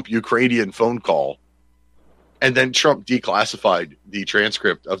Trump Ukrainian phone call, and then Trump declassified the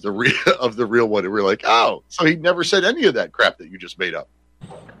transcript of the real one, and we're like, oh, so he never said any of that crap that you just made up.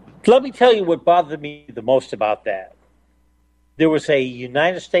 Let me tell you what bothered me the most about that. There was a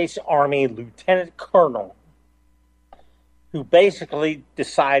United States Army lieutenant colonel who basically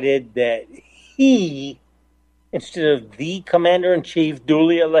decided that he, instead of the commander-in-chief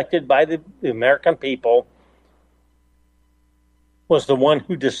duly elected by the American people, was the one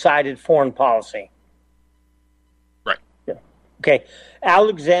who decided foreign policy. Right. Yeah. Okay.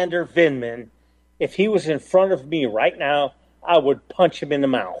 Alexander Vindman, if he was in front of me right now, I would punch him in the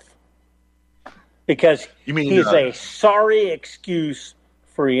mouth. Because he's a sorry excuse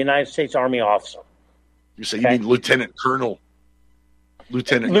for a United States Army officer. You say you mean Lieutenant Colonel?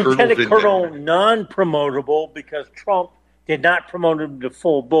 Lieutenant Colonel non-promotable because Trump did not promote him to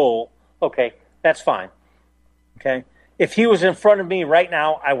full bull. Okay, that's fine. Okay, if he was in front of me right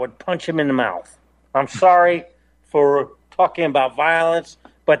now, I would punch him in the mouth. I'm sorry for talking about violence,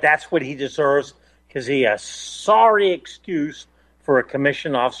 but that's what he deserves because he has sorry excuse for a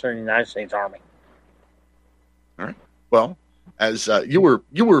commissioned officer in the United States Army. All right. Well, as you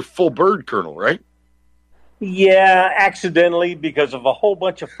were full bird colonel, right? Yeah, accidentally because of a whole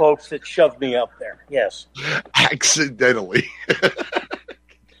bunch of folks that shoved me up there. Yes. Accidentally.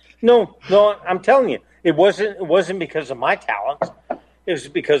 No, I'm telling you, it wasn't because of my talents. It was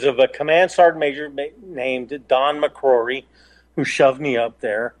because of a command sergeant major named Don McCrory who shoved me up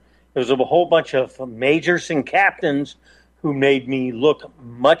there. There was a whole bunch of majors and captains who made me look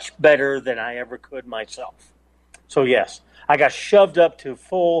much better than I ever could myself. So yes, I got shoved up to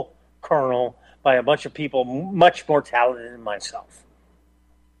full colonel by a bunch of people much more talented than myself.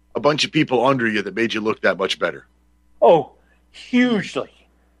 A bunch of people under you that made you look that much better. Oh, hugely.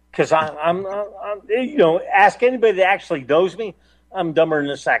 Because I'm ask anybody that actually knows me, I'm dumber than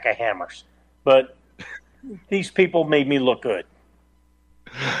a sack of hammers. But these people made me look good.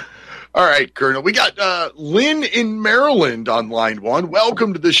 All right, Colonel. We got Lynn in Maryland on line one.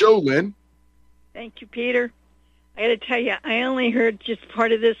 Welcome to the show, Lynn. Thank you, Peter. I got to tell you, I only heard just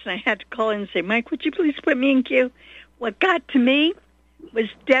part of this, and I had to call in and say, Mike, would you please put me in queue? What got to me was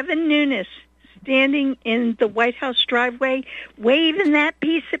Devin Nunes standing in the White House driveway, waving that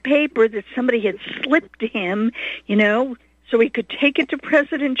piece of paper that somebody had slipped to him, so he could take it to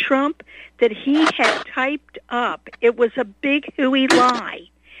President Trump, that he had typed up. It was a big hooey lie.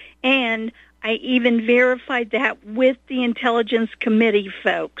 And I even verified that with the Intelligence Committee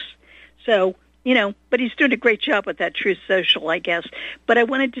folks. So, but he's doing a great job with that Truth Social, I guess. But I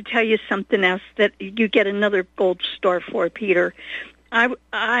wanted to tell you something else that you get another gold star for, Peter.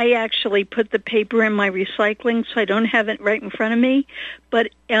 I actually put the paper in my recycling, so I don't have it right in front of me.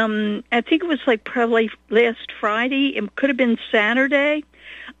 But I think it was probably last Friday. It could have been Saturday,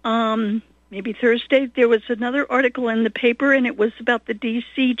 maybe Thursday. There was another article in the paper, and it was about the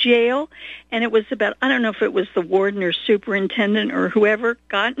D.C. jail. And it was about, I don't know if it was the warden or superintendent or whoever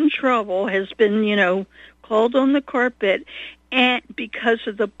got in trouble, has been, called on the carpet and because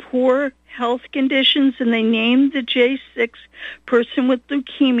of the poor health conditions, and they named the J6 person with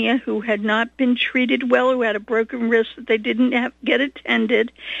leukemia who had not been treated well, who had a broken wrist that they didn't get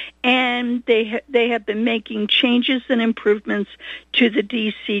attended, and they have been making changes and improvements to the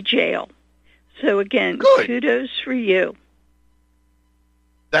D.C. jail. So again, Good. Kudos for you.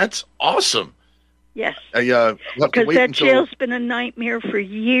 That's awesome. Yes. Because that jail's been a nightmare for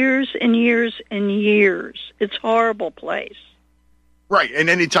years and years and years. It's a horrible place. Right, and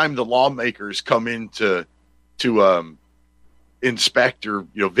anytime the lawmakers come in to inspect or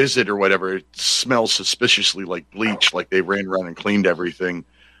visit or whatever, it smells suspiciously like bleach, like they ran around and cleaned everything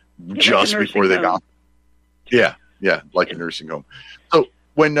just before they got. Yeah, like a nursing home. So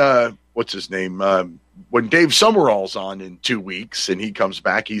when what's his name? When Dave Summerall's on in 2 weeks and he comes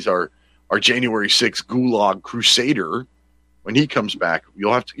back, he's our January 6th Gulag Crusader. When he comes back,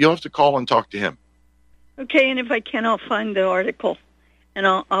 you'll have to call and talk to him. Okay, and if I can, I'll find the article. And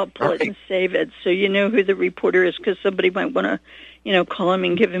I'll pull it and save it so you know who the reporter is, because somebody might want to, call him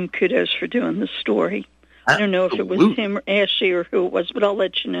and give him kudos for doing the story. I don't know if it was him or Ashley or who it was, but I'll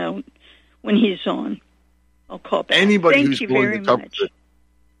let you know when he's on. I'll call back. Anybody Thank who's you willing very to cover much. it.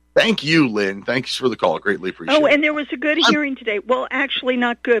 Thank you, Lynn. Thanks for the call. Greatly appreciate it. Oh, and there was a good hearing today. Well, actually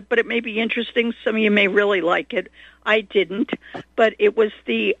not good, but it may be interesting. Some of you may really like it. I didn't, but it was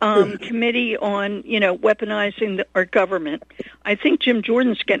the committee on, weaponizing our government. I think Jim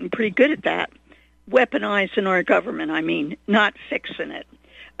Jordan's getting pretty good at that. Weaponizing our government, I mean, not fixing it.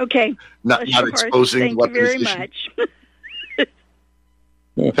 Okay. Not exposing Thank you very weaponization. much.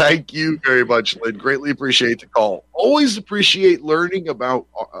 Thank you very much, Lynn. Greatly appreciate the call. Always appreciate learning about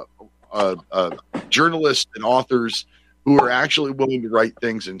journalists and authors who are actually willing to write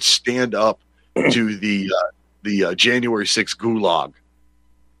things and stand up to the January 6th Gulag.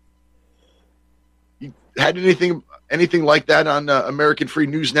 You had anything like that on American Free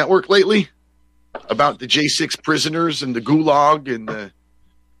News Network lately about the J6 prisoners and the Gulag and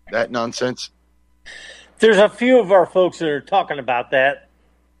that nonsense? There's a few of our folks that are talking about that.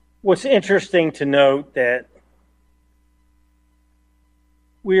 What's interesting to note that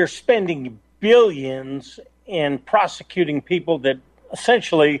we are spending billions in prosecuting people that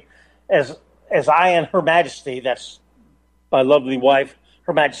essentially, as I and Her Majesty, that's my lovely wife,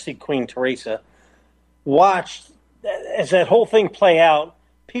 Her Majesty Queen Teresa, watched as that whole thing play out,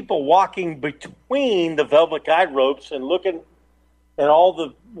 people walking between the velvet guide ropes and looking at all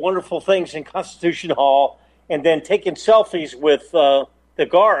the wonderful things in Constitution Hall and then taking selfies with the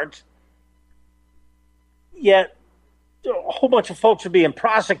guards. Yet a whole bunch of folks are being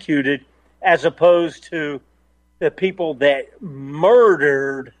prosecuted as opposed to the people that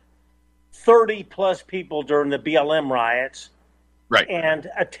murdered 30 plus people during the BLM riots, Right. and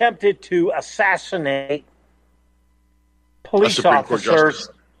attempted to assassinate police officers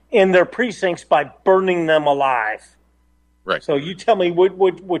in their precincts by burning them alive. Right. So you tell me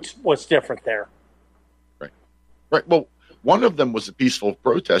what's different there. Right. Well, one of them was a peaceful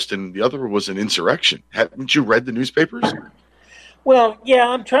protest and the other was an insurrection. Haven't you read the newspapers? Well, yeah,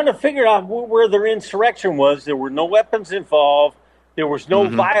 I'm trying to figure out where their insurrection was. There were no weapons involved. There was no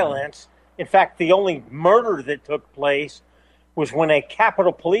violence. In fact, the only murder that took place was when a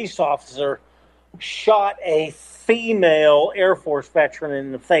Capitol police officer shot a female Air Force veteran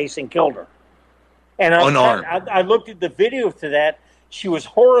in the face and killed her. And unarmed. I looked at the video to that. She was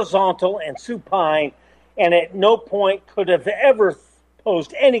horizontal and supine, and at no point could have ever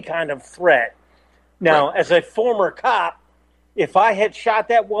posed any kind of threat. Now, as a former cop, if I had shot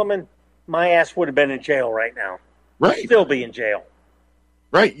that woman, my ass would have been in jail right now. Right. Still be in jail.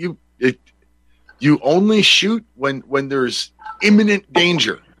 Right. You only shoot when there's imminent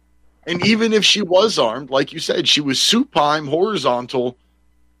danger. And even if she was armed, like you said, she was supine, horizontal,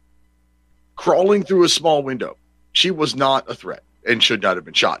 crawling through a small window. She was not a threat and should not have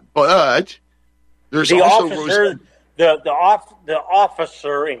been shot. But there's the also officer, the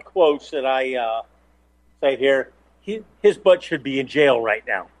officer in quotes that I say here, his butt should be in jail right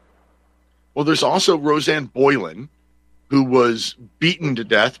now. Well, there's also Roseanne Boylan, who was beaten to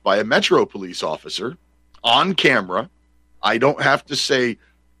death by a Metro police officer on camera. I don't have to say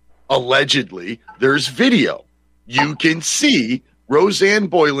allegedly. There's video. You can see Roseanne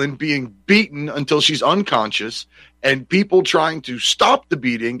Boylan being beaten until she's unconscious and people trying to stop the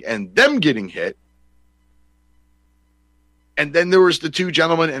beating and them getting hit. And then there was the two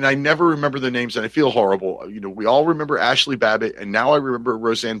gentlemen, and I never remember their names, and I feel horrible. You know, we all remember Ashley Babbitt, and now I remember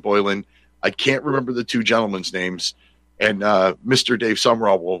Roseanne Boylan. I can't remember the two gentlemen's names. And Mr. Dave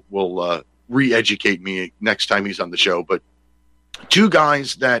Summerall will re-educate me next time he's on the show. But two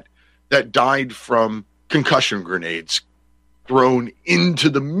guys that died from concussion grenades thrown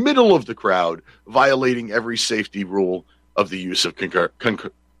into the middle of the crowd, violating every safety rule of the use of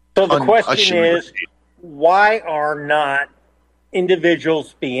concussion. So the question is, why are not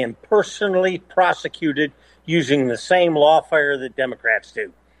individuals being personally prosecuted using the same lawfare that Democrats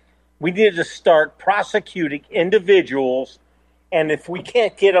do? We need to start prosecuting individuals, and if we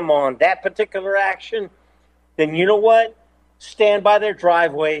can't get them on that particular action, then you know what? Stand by their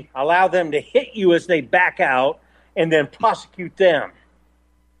driveway, allow them to hit you as they back out, and then prosecute them.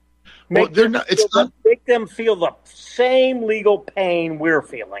 Make them feel the same legal pain we're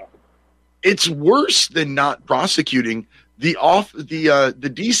feeling. It's worse than not prosecuting. The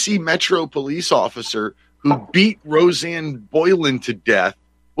DC Metro police officer who beat Roseanne Boylan to death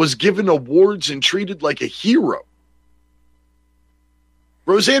was given awards and treated like a hero.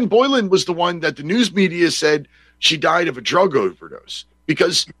 Roseanne Boylan was the one that the news media said she died of a drug overdose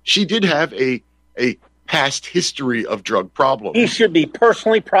because she did have a past history of drug problems. He should be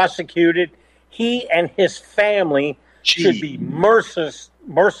personally prosecuted. He and his family should be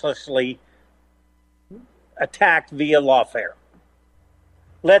mercilessly attacked via lawfare.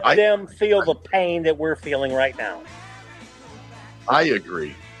 Let them feel the pain that we're feeling right now. I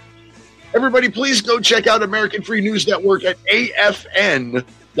agree. Everybody, please go check out American Free News Network at AFNN,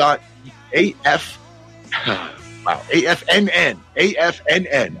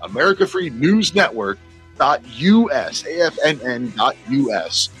 America Free News Network.us,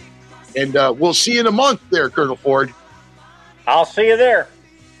 AFNN.us. And we'll see you in a month there, Colonel Ford. I'll see you there.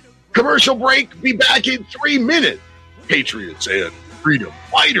 Commercial break. Be back in 3 minutes. Patriots and freedom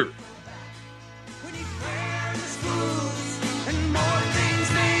fighters.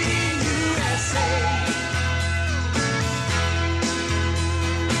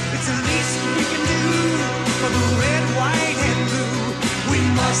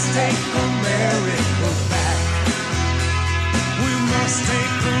 Take America back. We must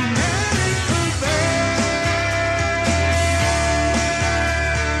take America back.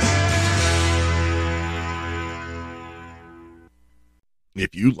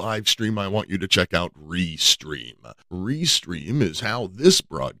 If you live stream, I want you to check out Restream. Restream is how this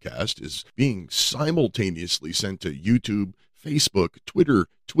broadcast is being simultaneously sent to YouTube, Facebook, Twitter,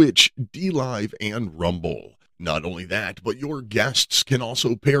 Twitch, DLive, and Rumble. Not only that, but your guests can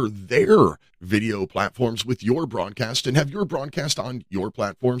also pair their video platforms with your broadcast and have your broadcast on your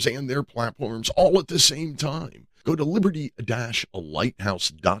platforms and their platforms all at the same time. Go to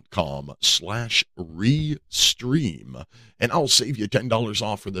liberty-lighthouse.com/restream, and I'll save you $10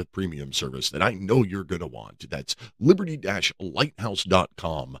 off for the premium service that I know you're going to want. That's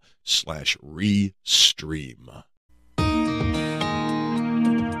liberty-lighthouse.com/restream.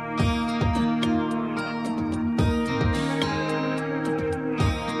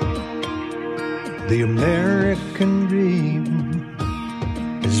 The American dream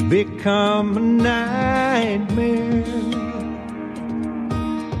has become a nightmare.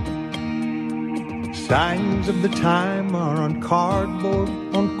 Signs of the time are on cardboard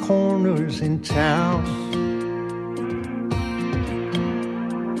on corners in town.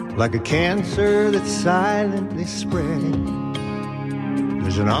 Like a cancer that's silently spreading,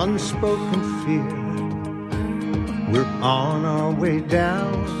 there's an unspoken fear. We're on our way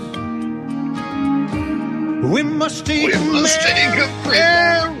down. We must take America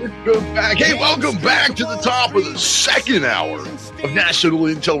back. Hey, welcome back to the top of the second hour of National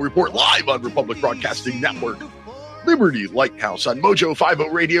Intel Report, live on Republic Broadcasting Network, Liberty Lighthouse on Mojo 50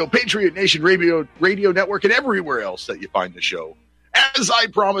 Radio, Patriot Nation Radio Network, and everywhere else that you find the show. As I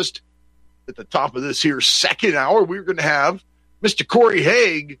promised at the top of this here second hour, we're going to have Mr. Corey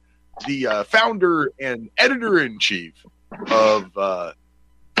Haig, the founder and editor-in-chief of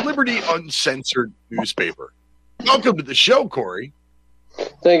Liberty Uncensored newspaper. Welcome to the show, Corey.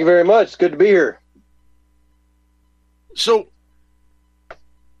 Thank you very much. It's good to be here. So,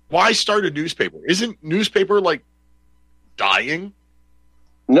 why start a newspaper? Isn't newspaper like dying?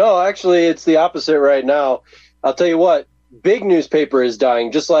 No, actually, it's the opposite right now. I'll tell you what, big newspaper is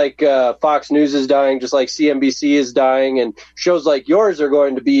dying, just like Fox News is dying, just like CNBC is dying, and shows like yours are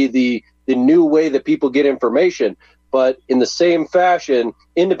going to be the new way that people get information. But in the same fashion,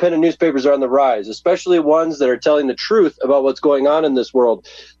 independent newspapers are on the rise, especially ones that are telling the truth about what's going on in this world,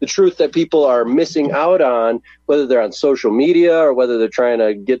 the truth that people are missing out on, whether they're on social media or whether they're trying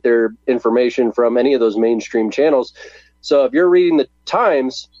to get their information from any of those mainstream channels. So if you're reading the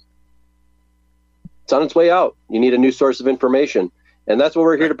Times, it's on its way out. You need a new source of information, and that's what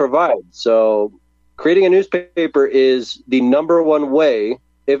we're here to provide. So creating a newspaper is the number one way.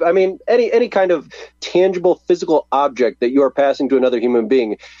 Any kind of tangible physical object that you are passing to another human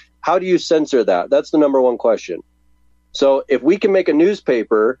being, how do you censor that? That's the number one question. So if we can make a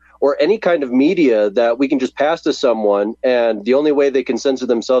newspaper or any kind of media that we can just pass to someone, and the only way they can censor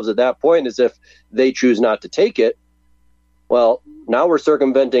themselves at that point is if they choose not to take it, well, now we're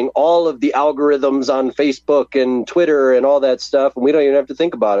circumventing all of the algorithms on Facebook and Twitter and all that stuff, and we don't even have to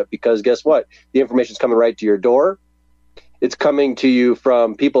think about it, because guess what? The information's coming right to your door. It's coming to you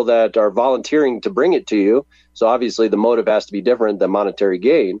from people that are volunteering to bring it to you. So obviously the motive has to be different than monetary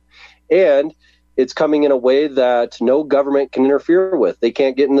gain. And it's coming in a way that no government can interfere with. They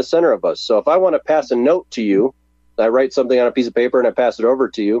can't get in the center of us. So if I want to pass a note to you, I write something on a piece of paper and I pass it over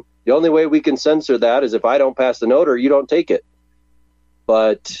to you. The only way we can censor that is if I don't pass the note or you don't take it.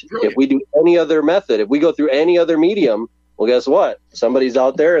 But if we do any other method, if we go through any other medium, well, guess what? Somebody's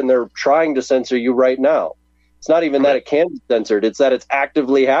out there and they're trying to censor you right now. It's not even that it can be censored. It's that it's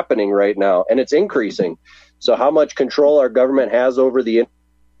actively happening right now, and it's increasing. So how much control our government has over the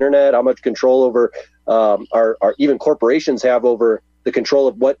internet, how much control over our even corporations have over the control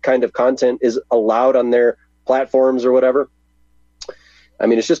of what kind of content is allowed on their platforms or whatever. I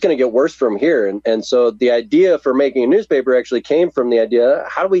mean, it's just going to get worse from here. And so the idea for making a newspaper actually came from the idea,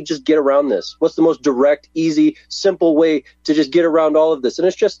 how do we just get around this? What's the most direct, easy, simple way to just get around all of this? And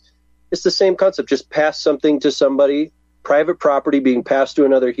it's the same concept. Just pass something to somebody, private property being passed to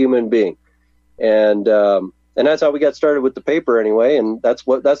another human being. And that's how we got started with the paper anyway. And that's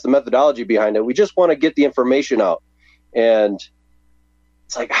the methodology behind it. We just want to get the information out. And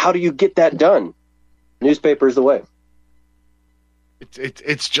it's like, how do you get that done? Newspaper is the way.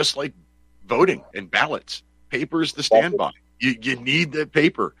 It's just like voting and ballots. Paper is the standby. You need the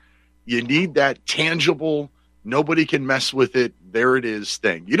paper. You need that tangible, nobody can mess with it, there it is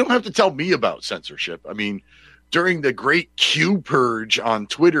thing. You don't have to tell me about censorship. I mean, during the great Q purge on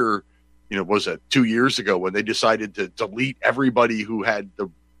Twitter, was it 2 years ago when they decided to delete everybody who had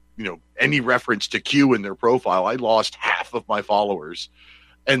any reference to Q in their profile, I lost half of my followers.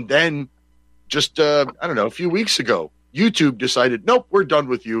 And then just, a few weeks ago, YouTube decided, nope, we're done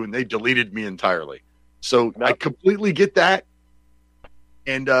with you. And they deleted me entirely. So I completely get that.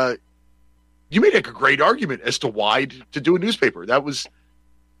 And, you made a great argument as to why to do a newspaper. That was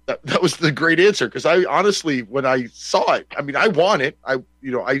the great answer. Because I honestly, when I saw it, I mean, I want it. I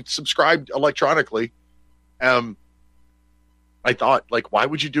subscribed electronically. I thought, like, why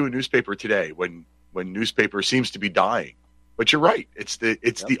would you do a newspaper today when newspaper seems to be dying? But you're right. It's the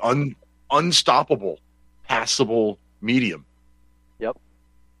unstoppable passable medium. Yep.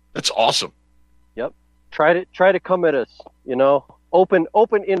 That's awesome. Yep. Try to come at us,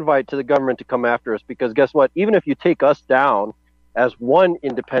 open invite to the government to come after us, because guess what? Even if you take us down as one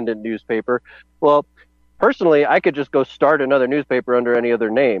independent newspaper, well, personally, I could just go start another newspaper under any other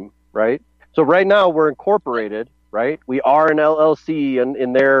name, right? So right now we're incorporated, right? We are an LLC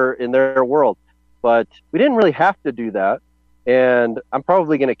in their world, but we didn't really have to do that. And I'm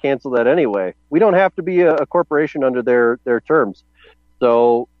probably going to cancel that anyway. We don't have to be a corporation under their terms.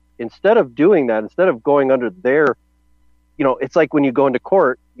 So instead of doing that, instead of going under their, it's like when you go into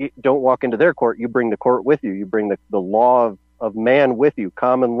court, you don't walk into their court, you bring the court with you. You bring the law of man with you,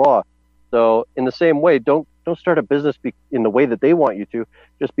 common law. So in the same way, don't start a business in the way that they want you to.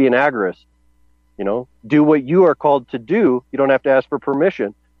 Just be an agorist. Do what you are called to do. You don't have to ask for permission,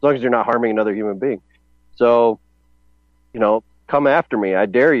 as long as you're not harming another human being. So, come after me. I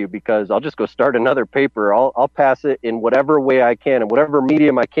dare you, because I'll just go start another paper. I'll pass it in whatever way I can, in whatever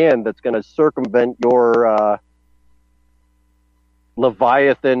medium I can, that's going to circumvent your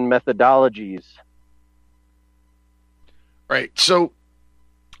Leviathan methodologies. Right. So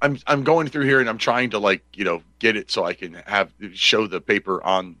I'm going through here and I'm trying to get it so I can show the paper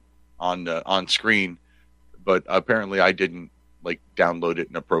on screen, but apparently I didn't download it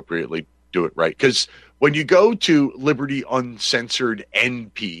and appropriately do it right. Because when you go to Liberty Uncensored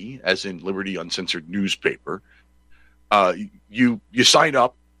NP, as in Liberty Uncensored Newspaper, you sign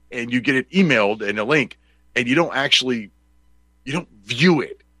up and you get it emailed and a link, and you don't view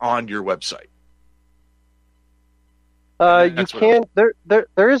it on your website. You can.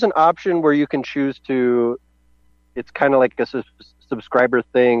 There is an option where you can choose to. It's kind of like a subscriber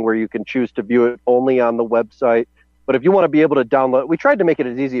thing where you can choose to view it only on the website. But if you want to be able to download, we tried to make it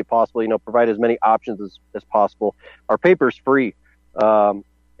as easy as possible. Provide as many options as possible. Our paper's free, and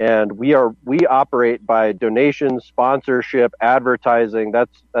we operate by donations, sponsorship, advertising.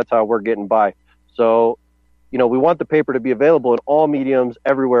 That's how we're getting by. So, we want the paper to be available in all mediums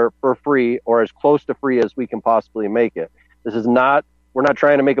everywhere for free, or as close to free as we can possibly make it. We're not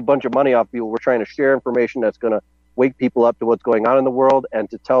trying to make a bunch of money off people. We're trying to share information that's going to wake people up to what's going on in the world, and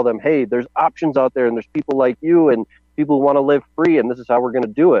to tell them, hey, there's options out there, and there's people like you and people who want to live free, and this is how we're going to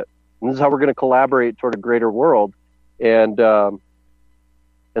do it. And this is how we're going to collaborate toward a greater world. And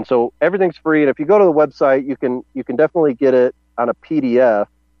so everything's free. And if you go to the website, you can definitely get it on a PDF,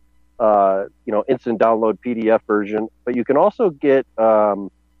 instant download PDF version, but you can also get,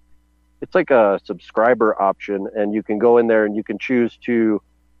 it's like a subscriber option, and you can go in there and you can choose to,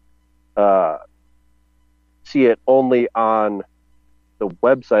 see it only on the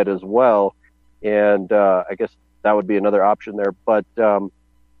website as well. And, I guess that would be another option there. But, the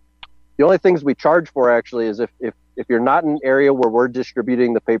only things we charge for actually is if you're not in an area where we're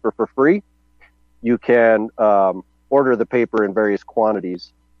distributing the paper for free, you can, order the paper in various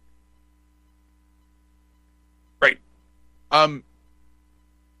quantities. Right.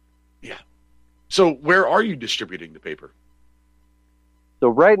 Yeah. So where are you distributing the paper? So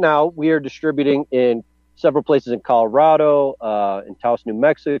right now we are distributing in several places in Colorado, in Taos, New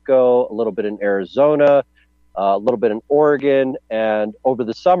Mexico, a little bit in Arizona, a little bit in Oregon. And over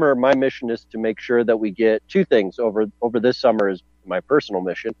the summer, my mission is to make sure that we get two things over this summer. Is my personal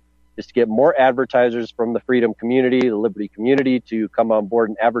mission is to get more advertisers from the freedom community, the liberty community, to come on board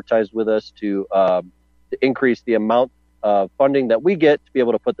and advertise with us to increase the amount of funding that we get to be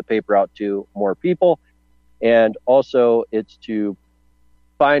able to put the paper out to more people. And also it's to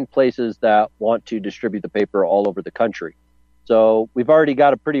find places that want to distribute the paper all over the country. So we've already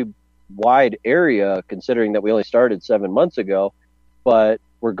got a pretty wide area, considering that we only started 7 months ago, but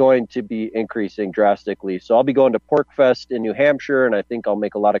we're going to be increasing drastically. So I'll be going to PorkFest in New Hampshire, and I think I'll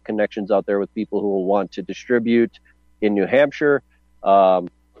make a lot of connections out there with people who will want to distribute in New Hampshire.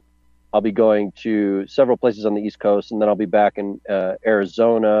 I'll be going to several places on the East Coast, and then I'll be back in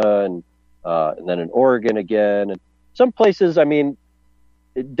Arizona and then in Oregon again. And some places, I mean,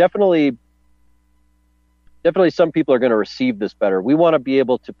 definitely some people are going to receive this better. We want to be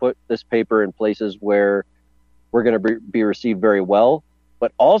able to put this paper in places where we're going to be received very well,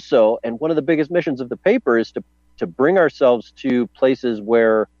 but also, and one of the biggest missions of the paper is to bring ourselves to places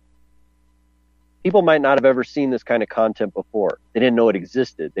where people might not have ever seen this kind of content before. They didn't know it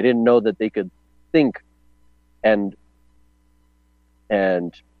existed. They didn't know that they could think and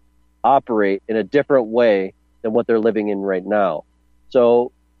operate in a different way than what they're living in right now.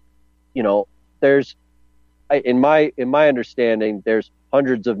 So, there's, in my understanding, there's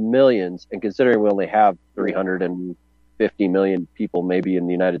hundreds of millions, and considering we only have 350 million people maybe in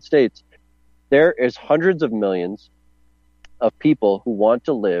the United States, there is hundreds of millions of people who want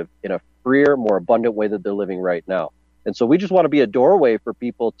to live in a freer, more abundant way that they're living right now. And so we just want to be a doorway for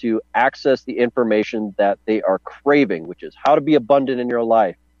people to access the information that they are craving, which is how to be abundant in your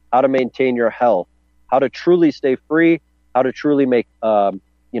life, how to maintain your health, how to truly stay free, how to truly make,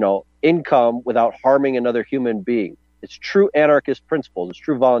 income without harming another human being. It's true anarchist principles. It's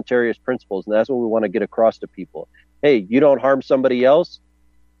true voluntarist principles. And that's what we want to get across to people. Hey, you don't harm somebody else,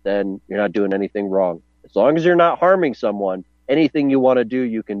 then you're not doing anything wrong. As long as you're not harming someone, anything you want to do,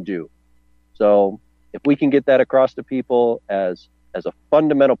 you can do. So if we can get that across to people as a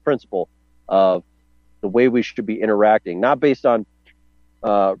fundamental principle of the way we should be interacting, not based on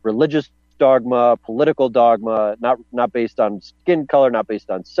religious dogma, political dogma, not based on skin color, not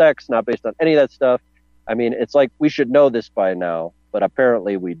based on sex, not based on any of that stuff. I mean, it's like we should know this by now, but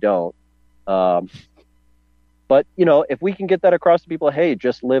apparently we don't. But, if we can get that across to people, hey,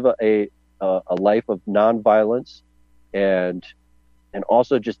 just live a life of nonviolence and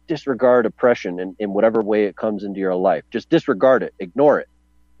also just disregard oppression in whatever way it comes into your life. Just disregard it. Ignore it.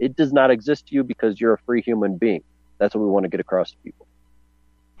 It does not exist to you because you're a free human being. That's what we want to get across to people.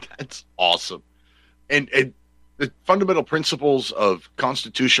 That's awesome. And the fundamental principles of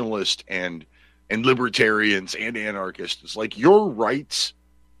constitutionalists and libertarians and anarchists is like your rights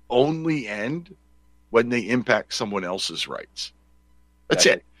only end when they impact someone else's rights. That's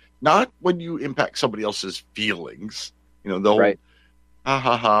it. Not when you impact somebody else's feelings. The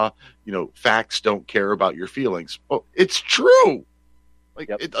whole facts don't care about your feelings. Well, it's true.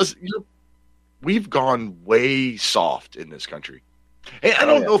 It does. We've gone way soft in this country. Hey, I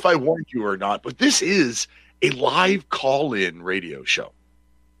don't know if I warned you or not, but this is a live call-in radio show.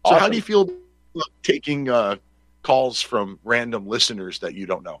 So how do you feel taking calls from random listeners that you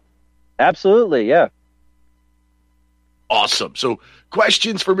don't know? Absolutely, yeah. Awesome. So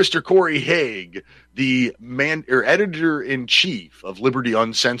questions for Mr. Corey Haig, the editor-in-chief of Liberty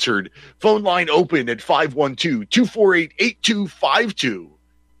Uncensored. Phone line open at 512-248-8252.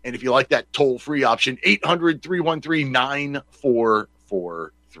 And if you like that toll-free option,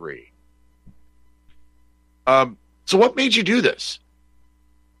 800-313-9443. So what made you do this?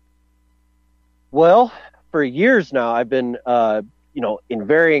 Well, for years now, I've been, in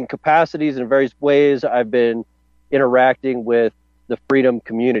varying capacities, in various ways, I've been interacting with the freedom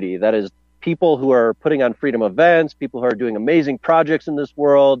community. That is people who are putting on freedom events, people who are doing amazing projects in this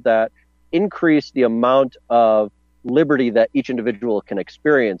world that increase the amount of liberty that each individual can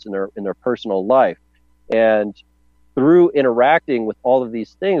experience in their personal life. And through interacting with all of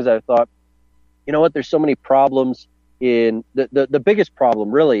these things, I thought, there's so many problems in the biggest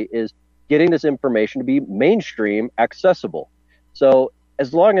problem really is getting this information to be mainstream accessible. So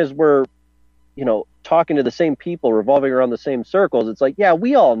as long as we're, talking to the same people, revolving around the same circles, it's like, yeah,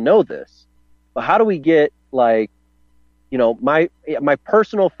 we all know this, but how do we get my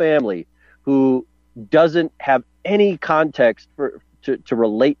personal family who doesn't have any context to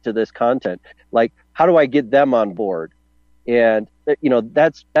relate to this content? Like, how do I get them on board? And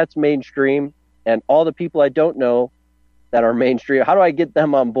that's mainstream. And all the people I don't know that are mainstream, how do I get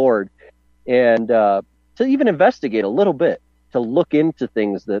them on board? And to even investigate a little bit, to look into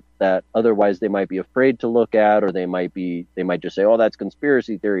things that otherwise they might be afraid to look at, or they might just say, oh, that's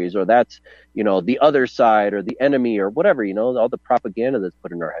conspiracy theories, or that's, the other side or the enemy or whatever, all the propaganda that's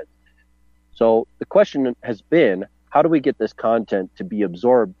put in our heads. So the question has been, how do we get this content to be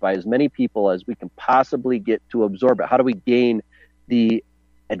absorbed by as many people as we can possibly get to absorb it? How do we gain the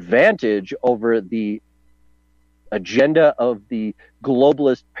advantage over the agenda of the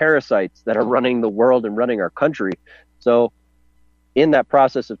globalist parasites that are running the world and running our country? So in that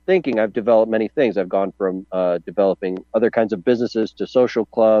process of thinking, I've developed many things. I've gone from developing other kinds of businesses to social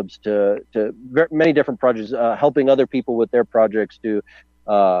clubs to many different projects, helping other people with their projects to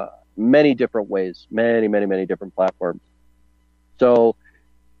many different ways, many different platforms. So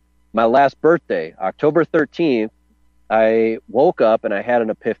my last birthday, October 13th, I woke up and I had an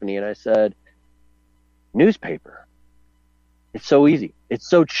epiphany and I said, newspaper. It's so easy. It's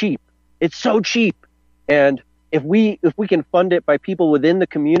so cheap. It's so cheap. And if we can fund it by people within the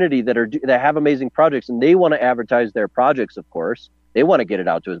community that have amazing projects, and they want to advertise their projects, of course, they want to get it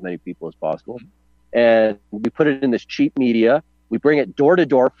out to as many people as possible. And we put it in this cheap media. We bring it door to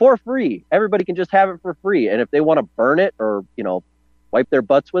door for free. Everybody can just have it for free. And if they want to burn it or, wipe their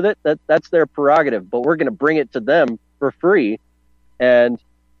butts with it, that's their prerogative. But we're going to bring it to them for free. And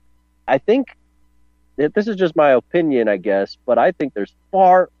I think that this is just my opinion, I guess, but I think there's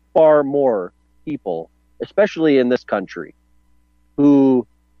far, far more people, especially in this country, who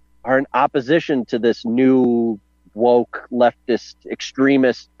are in opposition to this new woke, leftist,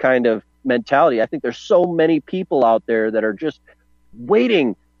 extremist kind of mentality. I think there's so many people out there that are just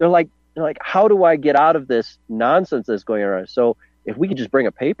waiting. They're like like, how do I get out of this nonsense that's going on? So if we could just bring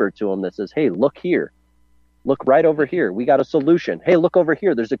a paper to them that says, hey, look here, look right over here, we got a solution. Hey, look over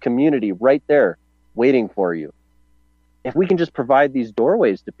here, there's a community right there waiting for you. If we can just provide these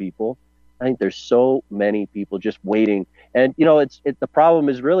doorways to people, I think there's so many people just waiting. And, the problem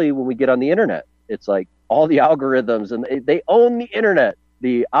is really when we get on the internet, it's like all the algorithms, and they own the internet,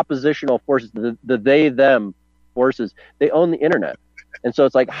 the oppositional forces, the they, them forces, they own the internet. And so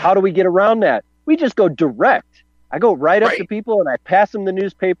it's like, how do we get around that? We just go direct. I go right up to people and I pass them the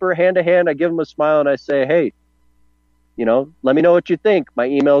newspaper hand to hand. I give them a smile and I say, hey, let me know what you think. My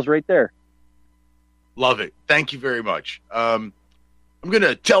email's right there. Love it. Thank you very much. I'm going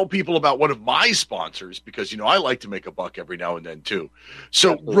to tell people about one of my sponsors because, I like to make a buck every now and then too.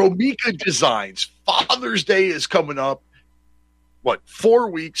 So Romika Designs, Father's Day is coming up. 4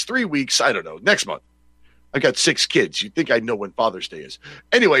 weeks, 3 weeks? I don't know. Next month. I got 6 kids. You'd think I'd know when Father's Day is.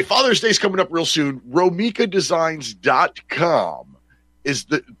 Anyway, Father's Day is coming up real soon. RomikaDesigns.com is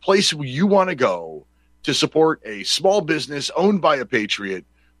the place where you want to go to support a small business owned by a patriot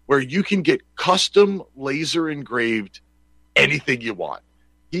where you can get custom laser engraved anything you want.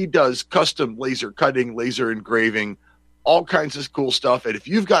 He does custom laser cutting, laser engraving, all kinds of cool stuff. And if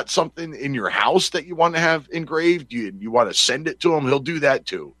you've got something in your house that you want to have engraved, you want to send it to him, he'll do that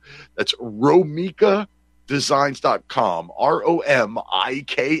too. That's RomikaDesigns.com,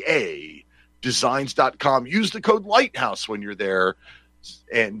 ROMIKA designs.com. Use the code Lighthouse when you're there,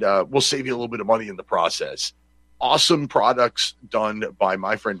 and we'll save you a little bit of money in the process. Awesome products done by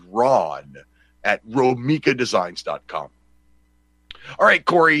my friend Ron at RomikaDesigns.com. All right,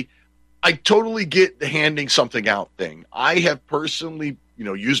 Corey, I totally get the handing something out thing. I have personally,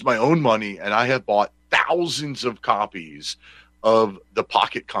 used my own money, and I have bought thousands of copies of the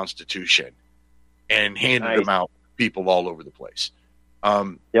Pocket Constitution and handed them out to people all over the place.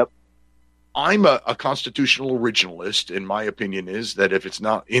 Yep. I'm a constitutional originalist, and my opinion is that if it's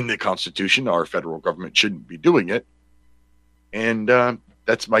not in the Constitution, our federal government shouldn't be doing it. And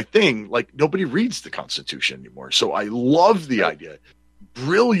that's my thing. Like, nobody reads the Constitution anymore. So I love the idea.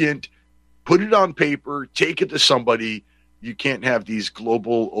 Brilliant. Put it on paper. Take it to somebody. You can't have these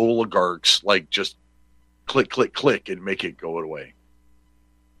global oligarchs like just click, click, click and make it go away.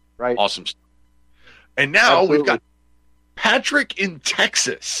 Right. Awesome stuff. And now we've got Patrick in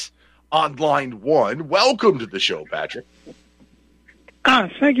Texas on line 1. Welcome to the show, Patrick.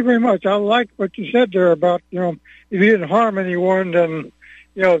 Thank you very much. I like what you said there about, if you didn't harm anyone, then,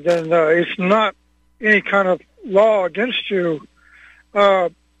 it's not any kind of law against you.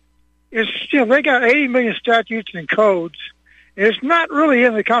 It's, they got 80 million statutes and codes. And it's not really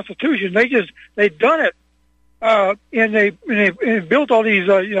in the Constitution. They've done it. And they built all these,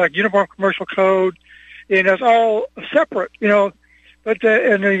 like Uniform Commercial Code, and that's all separate, But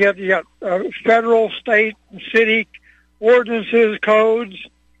and then you got federal, state, and city ordinances, codes.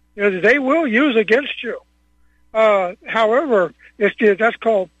 They will use against you. However, that's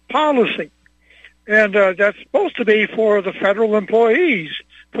called policy, and that's supposed to be for the federal employees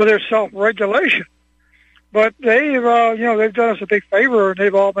for their self-regulation. But they've done us a big favor, and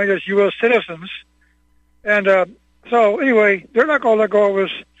they've all made us U.S. citizens. And so anyway, they're not going to let go of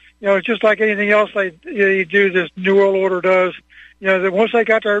us. Just like anything else they do, this New World Order does. That once they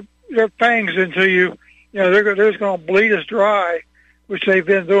got their fangs into you, they're just going to bleed us dry, which they've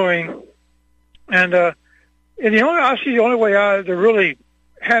been doing. And the only way to really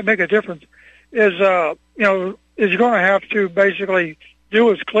make a difference is you're going to have to basically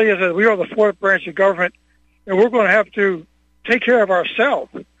do as Clea says. We are the fourth branch of government, and we're going to have to take care of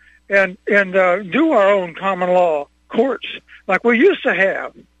ourselves and do our own common law courts like we used to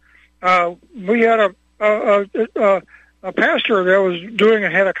have. We had a pastor that was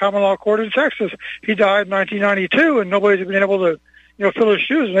had a common law court in Texas. He died in 1992, and nobody's been able to, fill his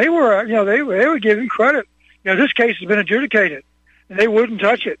shoes. And they were, they would give him credit. This case has been adjudicated, and they wouldn't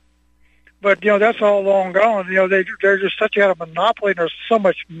touch it. But that's all long gone. They're just such a monopoly, and there's so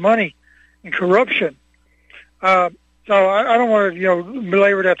much money and corruption. So I don't want to,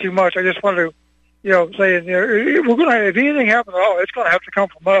 belabor that too much. I just wanted to, saying we're going to, if anything happens at all, it's going to have to come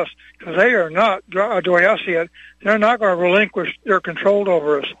from us, because they are not, the way I see it, they're not going to relinquish their control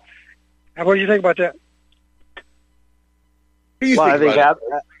over us. What do you think about that?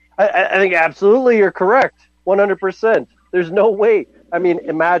 I think absolutely you're correct, 100%. There's no way. I mean,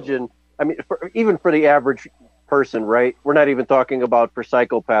 imagine. Even for the average person, right? We're not even talking about for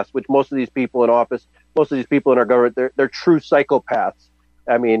psychopaths, which most of these people in office, most of these people in our government, they're true psychopaths.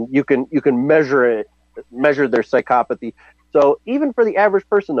 I mean, you can measure their psychopathy. So even for the average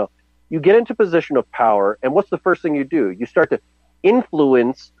person, though, you get into a position of power, and what's the first thing you do? You start to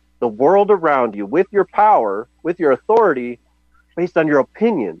influence the world around you with your power, with your authority, based on your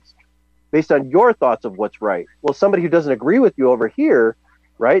opinions, based on your thoughts of what's right. Well, somebody who doesn't agree with you over here,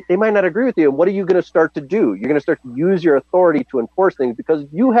 right? They might not agree with you. And what are you going to start to do? You're going to start to use your authority to enforce things because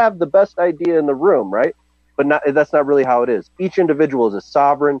you have the best idea in the room, right? But that's not really how it is. Each individual is a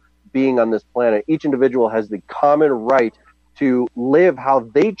sovereign being on this planet. Each individual has the common right to live how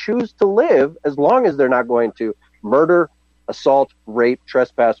they choose to live, as long as they're not going to murder, assault, rape,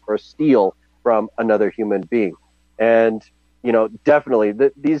 trespass, or steal from another human being. And, you know, definitely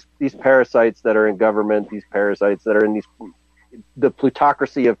these parasites that are in government, these parasites that are in the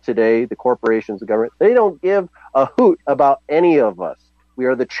plutocracy of today, the corporations, the government, they don't give a hoot about any of us. We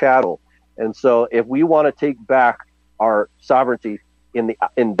are the chattel. And so if we want to take back our sovereignty in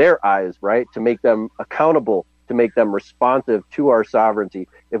their eyes, right, to make them accountable, to make them responsive to our sovereignty,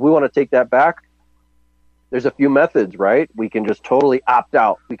 if we want to take that back, there's a few methods, right? We can just totally opt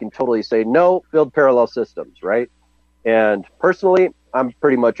out. We can totally say no, build parallel systems, right? And personally, I'm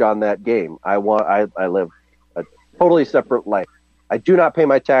pretty much on that game. I live a totally separate life. I do not pay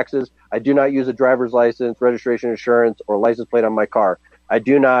my taxes. I do not use a driver's license, registration, insurance, or license plate on my car. I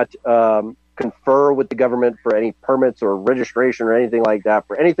do not confer with the government for any permits or registration or anything like that,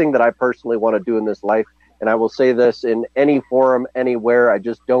 for anything that I personally want to do in this life. And I will say this in any forum, anywhere, I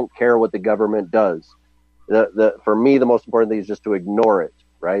just don't care what the government does. For me, the most important thing is just to ignore it,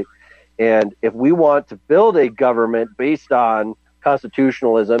 right? And if we want to build a government based on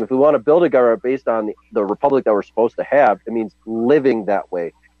constitutionalism, if we want to build a government based on the republic that we're supposed to have, it means living that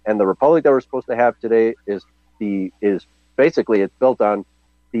way. And the republic that we're supposed to have today is basically, it's built on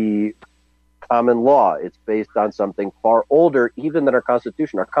the common law. It's based on something far older even than our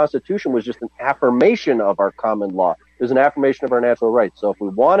Constitution. Our Constitution was just an affirmation of our common law. It was an affirmation of our natural rights. So if we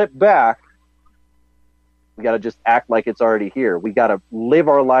want it back, we got to just act like it's already here. We got to live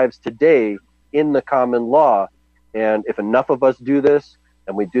our lives today in the common law. And if enough of us do this,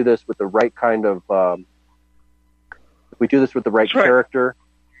 and we do this with the right kind of, if we do this with the right character,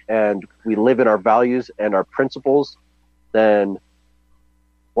 and we live in our values and our principles, then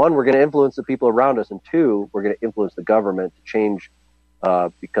one, we're going to influence the people around us, and two, we're going to influence the government to change,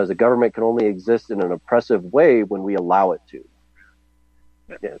 because the government can only exist in an oppressive way when we allow it to.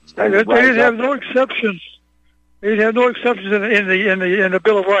 Yeah, they have no exceptions. They have no exceptions in the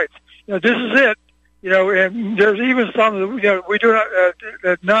Bill of Rights. You know, this is it. You know, and there's even some we do not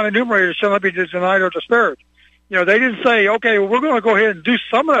non-enumerated shall not be denied or disparaged. You know, they didn't say, okay, well, we're going to go ahead and do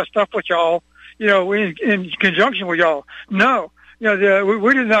some of that stuff with y'all. You know, in conjunction with y'all. No, you know,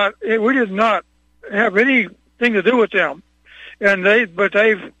 we did not have anything to do with them, and they've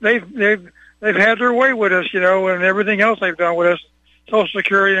had their way with us. You know, and everything else they've done with us, Social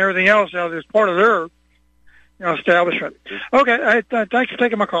Security and everything else. You know, is part of their establishment. Okay, thanks for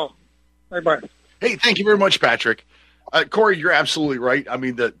taking my call. Bye. Hey, thank you very much, Patrick. Corey, you're absolutely right. I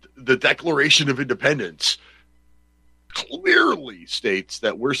mean, the Declaration of Independence clearly states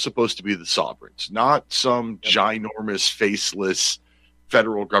that we're supposed to be the sovereigns, not some ginormous, faceless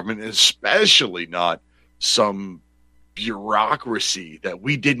federal government, and especially not some bureaucracy that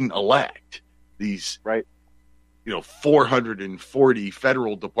we didn't elect. These 440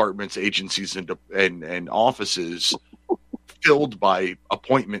 federal departments, agencies, and offices filled by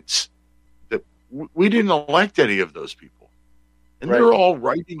appointments that we didn't elect any of those people. And they're all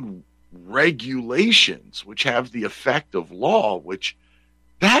writing regulations which have the effect of law, which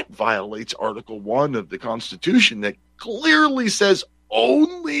that violates Article 1 of the Constitution that clearly says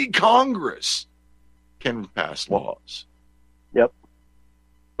only Congress can pass laws. Yep.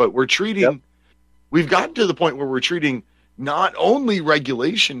 But we're treating, we've gotten to the point where we're treating not only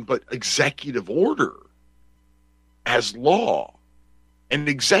regulation, but executive order as law. And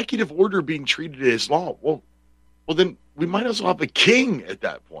executive order being treated as law, well, then we might as well have a king at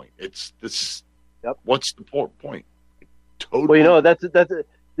that point. It's this. Yep. What's the point? Totally. Well, you know, that's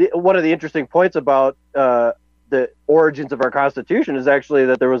one of the interesting points about the origins of our Constitution is actually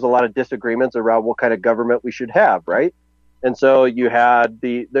that there was a lot of disagreements around what kind of government we should have, right? And so you had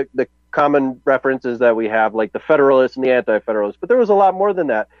the common references that we have, like the Federalists and the Anti-Federalists, but there was a lot more than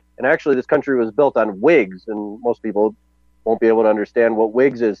that. And actually, this country was built on wigs, and most people won't be able to understand what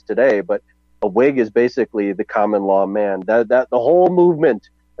wigs is today, but a Whig is basically the common law man. That the whole movement.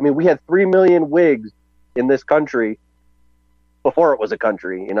 I mean, we had 3 million Whigs in this country before it was a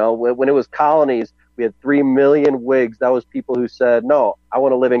country. You know, when it was colonies, we had 3 million Whigs. That was people who said, "No, I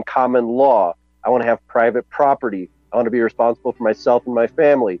want to live in common law. I want to have private property. I want to be responsible for myself and my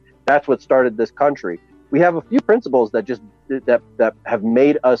family." That's what started this country. We have a few principles that have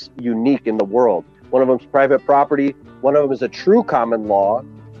made us unique in the world. One of them is private property. One of them is a true common law.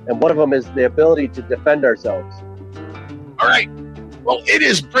 and one of them is the ability to defend ourselves. All right. Well, it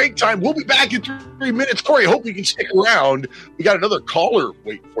is break time. We'll be back in 3 minutes. Corey, I hope you can stick around. We got another caller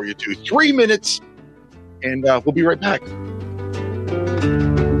waiting for you, too. 3 minutes, and we'll be right back.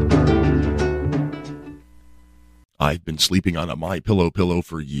 I've been sleeping on a MyPillow pillow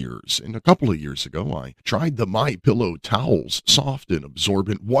for years, and a couple of years ago, I tried the MyPillow towels, soft and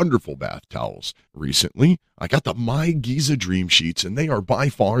absorbent, wonderful bath towels. Recently, I got the My Giza Dream Sheets, and they are by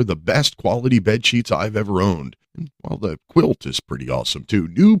far the best quality bed sheets I've ever owned. And, well, the quilt is pretty awesome, too.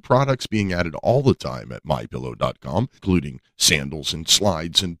 New products being added all the time at MyPillow.com, including sandals and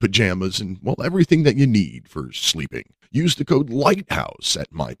slides and pajamas and, well, everything that you need for sleeping. Use the code Lighthouse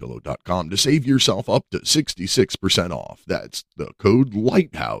at MyPillow.com to save yourself up to 66% off. That's the code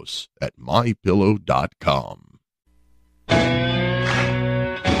Lighthouse at MyPillow.com.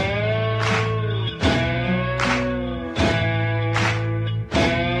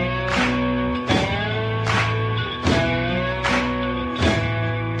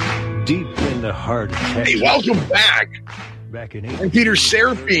 Deep in the heart of Texas. Hey, welcome back. Back in I'm Peter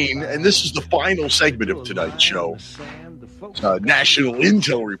Serafine, and this is the final segment of tonight's show. National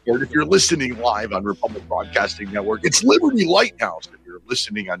Intel Report. If you're listening live on Republic Broadcasting Network, it's Liberty Lighthouse. If you're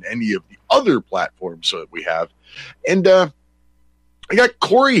listening on any of the other platforms that we have. And I got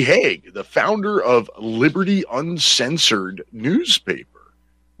Corey Haig, the founder of Liberty Uncensored newspaper,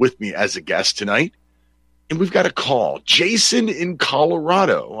 with me as a guest tonight. And we've got a call. Jason in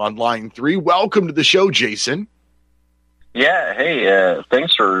Colorado on line 3. Welcome to the show, Jason. Yeah, hey,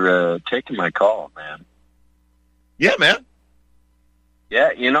 thanks for taking my call, man. Yeah, man.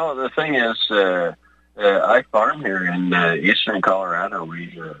 Yeah, you know, the thing is, I farm here in eastern Colorado.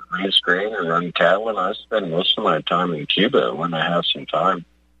 We raise grain and run cattle, and I spend most of my time in Cuba when I have some time,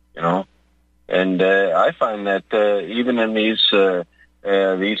 you know. And I find that even in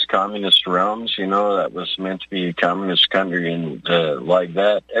these communist realms, you know, that was meant to be a communist country and like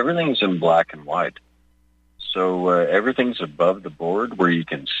that, everything's in black and white. So everything's above the board where you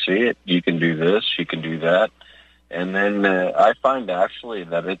can see it. You can do this, you can do that. And then I find actually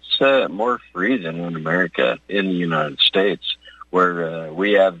that it's more free than in America, in the United States, where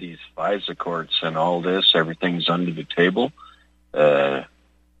we have these FISA courts and all this, everything's under the table. I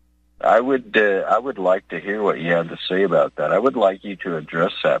would like to hear what you had to say about that. I would like you to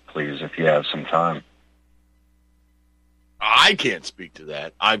address that, please, if you have some time. I can't speak to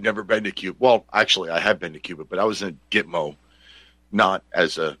that. I've never been to Cuba. Well, actually, I have been to Cuba, but I was in Gitmo, not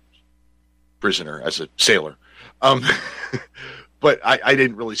as a prisoner, as a sailor. But I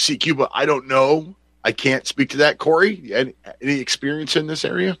didn't really see Cuba. I don't know. I can't speak to that. Corey, any experience in this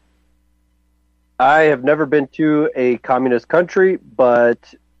area? I have never been to a communist country,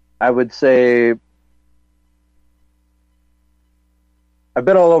 but I would say I've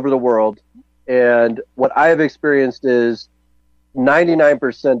been all over the world, and what I have experienced is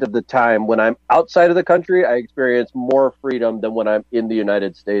 99% of the time when I'm outside of the country, I experience more freedom than when I'm in the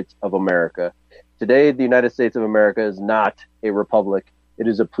United States of America. Today, the United States of America is not a republic. It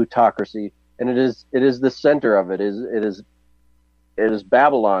is a plutocracy, and it is the center of it. It is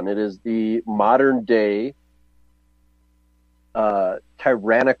Babylon. It is the modern day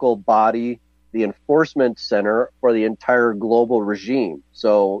tyrannical body, the enforcement center for the entire global regime.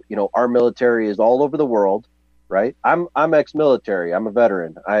 So, you know, our military is all over the world, right? I'm ex-military. I'm a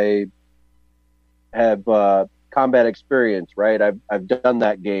veteran. I have combat experience, right? I've done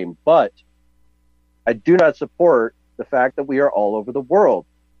that game, but I do not support the fact that we are all over the world.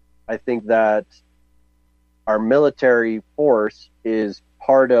 I think that our military force is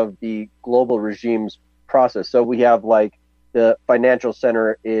part of the global regime's process. So we have like the financial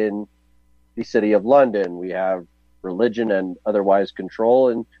center in the city of London. We have religion and otherwise control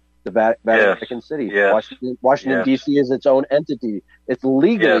in the Vatican City. Yes. Washington D.C. is its own entity. It's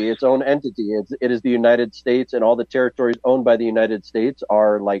legally its own entity. It is the United States, and all the territories owned by the United States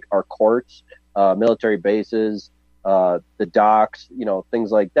are like our courts, military bases, the docks, you know,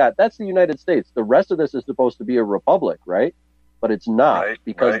 things like that. That's the United States. The rest of this is supposed to be a republic, right? But it's not,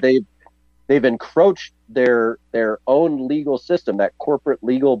 because they've encroached their own legal system. That corporate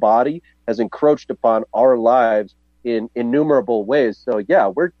legal body has encroached upon our lives in innumerable ways. So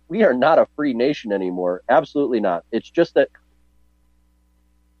yeah, we are not a free nation anymore. Absolutely not. It's just that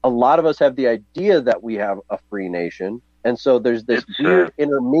a lot of us have the idea that we have a free nation. And so there's this weird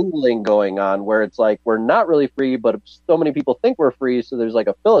intermingling going on where it's like, we're not really free, but so many people think we're free. So there's like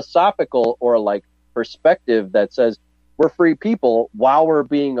a philosophical or like perspective that says we're free people while we're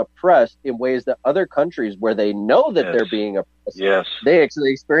being oppressed in ways that other countries where they know that they're being oppressed, they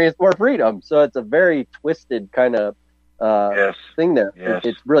actually experience more freedom. So it's a very twisted kind of thing there. Yes.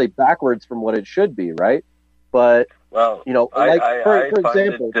 It's really backwards from what it should be, right? But well, like for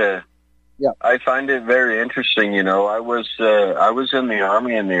example, I find it very interesting. I was in the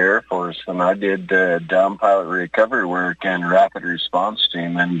Army and the Air Force, and I did down pilot recovery work and rapid response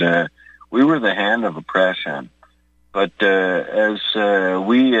team, and we were the hand of oppression. But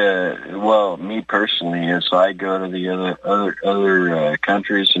me personally, as I go to the other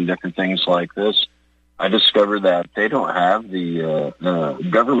countries and different things like this, I discovered that they don't have the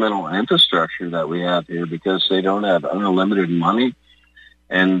governmental infrastructure that we have here because they don't have unlimited money.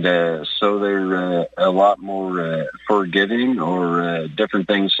 And so they're a lot more forgiving or different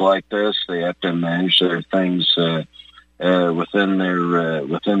things like this. They have to manage their things within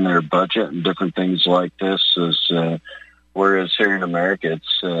their budget and different things like this. Whereas here in America,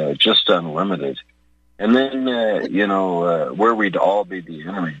 it's just unlimited. And then where we'd all be the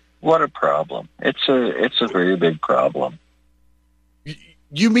enemy. What a problem! It's a very big problem.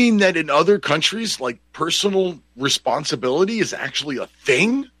 You mean that in other countries, like personal responsibility is actually a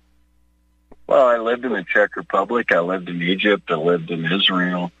thing? Well, I lived in the Czech Republic. I lived in Egypt. I lived in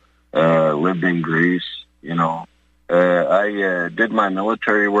Israel. Lived in Greece. I did my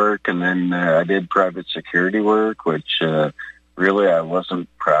military work, and then I did private security work, which really I wasn't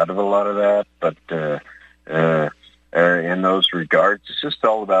proud of a lot of that. But in those regards, it's just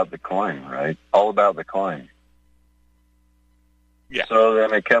all about the coin, right? All about the coin. Yeah. So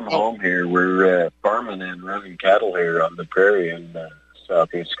then I come home here. We're farming and running cattle here on the prairie in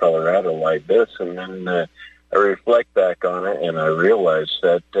southeast Colorado like this. And then I reflect back on it, and I realize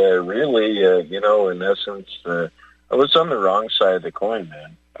that really, in essence, I was on the wrong side of the coin,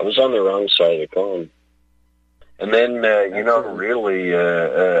 man. I was on the wrong side of the coin. And then, really,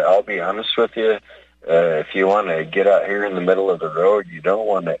 I'll be honest with you, if you want to get out here in the middle of the road, you don't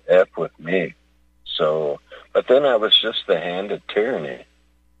want to F with me. So, but then I was just the hand of tyranny,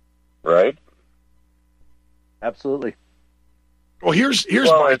 right? Absolutely. Well, here's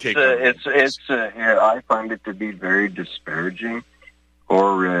my take. I find it to be very disparaging,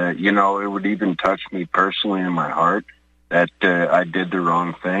 or it would even touch me personally in my heart that I did the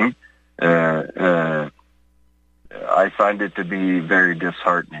wrong thing. I find it to be very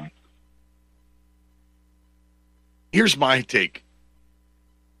disheartening. Here's my take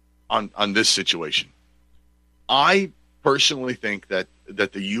on this situation. I personally think that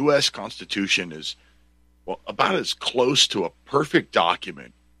the U.S. Constitution is about as close to a perfect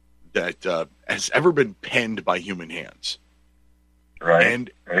document that has ever been penned by human hands. Right.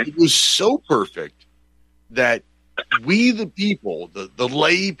 And it was so perfect that we, the people, the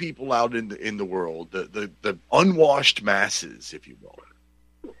lay people out in the world, the unwashed masses, if you will,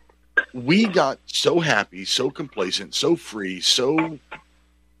 we got so happy, so complacent, so free, so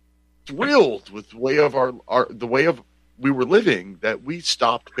thrilled with the way of we were living that we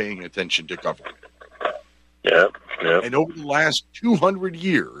stopped paying attention to government. Yeah. And over the last 200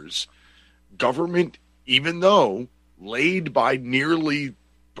 years, government, even though laid by nearly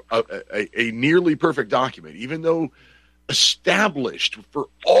a nearly perfect document, even though established for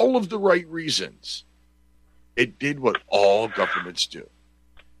all of the right reasons, it did what all governments do.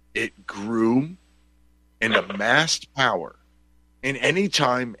 It grew and amassed power. And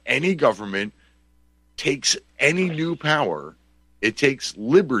anytime any government takes any new power, it takes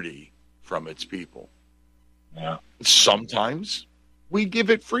liberty from its people. Yeah. Sometimes we give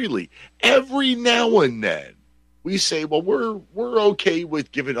it freely. Every now and then we say, well, we're okay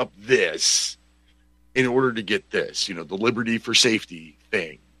with giving up this in order to get this, the liberty for safety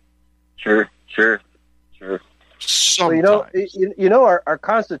thing. Sure. Sometimes. Well, our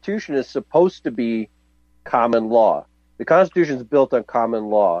Constitution is supposed to be common law. The Constitution is built on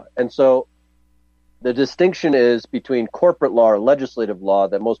common law. And so the distinction is between corporate law or legislative law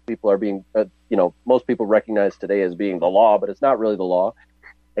that most people are being, most people recognize today as being the law, but it's not really the law.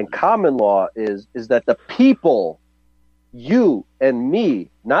 And common law is that the people, you and me,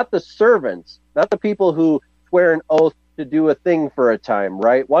 not the servants, not the people who swear an oath to do a thing for a time,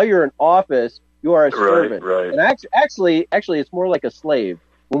 right? While you're in office, you are a servant. Right. And actually, it's more like a slave.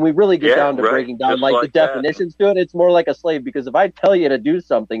 When we really get down to breaking down just like the like definitions to it, it's more like a slave, because if I tell you to do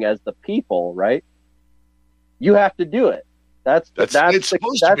something as the people, right, you have to do it. That's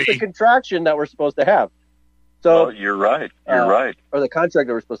the contraction that we're supposed to have. So you're right. You're right. Or the contract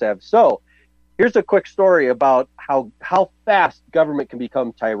that we're supposed to have. So here's a quick story about how fast government can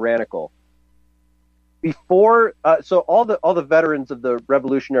become tyrannical. Before, so all the veterans of the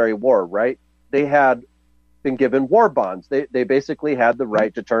Revolutionary War, right, they had been given war bonds. They basically had the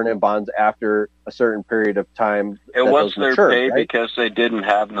right to turn in bonds after a certain period of time. It was their pay, right? because they didn't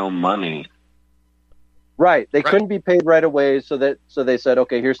have no money. Right. They couldn't be paid right away, so they said,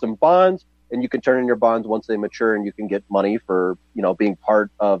 okay, here's some bonds, and you can turn in your bonds once they mature, and you can get money for, being part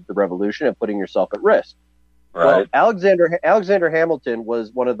of the revolution and putting yourself at risk. Right. Well, Alexander Hamilton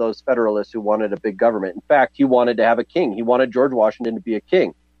was one of those Federalists who wanted a big government. In fact, he wanted to have a king. He wanted George Washington to be a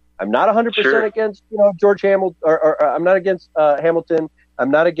king. I'm not 100% against, George Hamilton, or I'm not against Hamilton.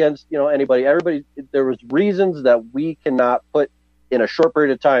 I'm not against, anybody. Everybody, there was reasons that we cannot put in a short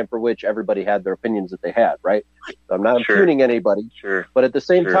period of time for which everybody had their opinions that they had, right? So I'm not impugning anybody. Sure. But at the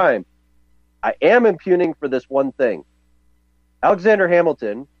same time, I am impugning for this one thing. Alexander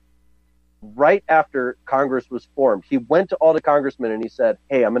Hamilton, right after Congress was formed, he went to all the congressmen and he said,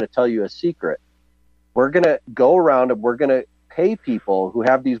 hey, I'm going to tell you a secret. We're going to go around and we're going to pay people who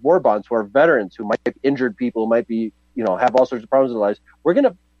have these war bonds, who are veterans, who might be injured people, who might be, have all sorts of problems in their lives. We're going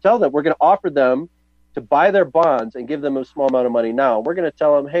to tell them, we're going to offer them to buy their bonds and give them a small amount of money now. We're going to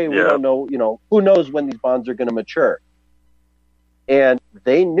tell them, hey, we don't know, who knows when these bonds are going to mature. And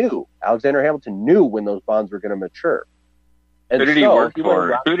they knew, Alexander Hamilton knew when those bonds were going to mature. And Who did he work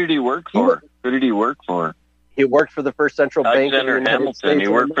for? Who did he work for? Who did he work for? He worked for the first central bank of the United Hamilton. States. He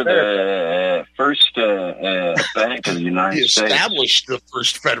worked for the first bank of the United States. He established the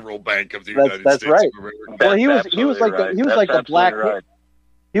first federal bank of the United States. That's right. Well, he was like the black. Right.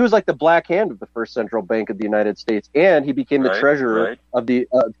 He was like the black hand of the first central bank of the United States, and he became the treasurer of the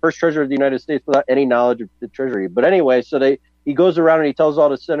first treasurer of the United States without any knowledge of the treasury. But anyway, so he goes around and he tells all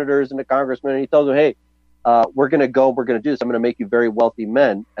the senators and the congressmen, and he tells them, hey, we're going to do this. I'm going to make you very wealthy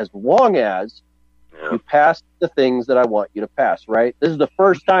men as long as you pass the things that I want you to pass, right? This is the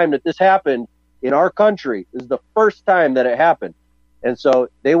first time that this happened in our country. This is the first time that it happened. And so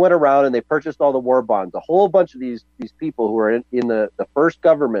they went around and they purchased all the war bonds. A whole bunch of these people who were in the first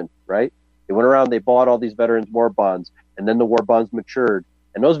government, right? They went around, they bought all these veterans war bonds, and then the war bonds matured.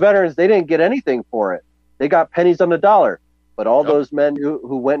 And those veterans, they didn't get anything for it. They got pennies on the dollar. But all those men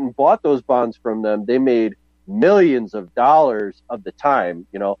who went and bought those bonds from them, they made millions of dollars of the time,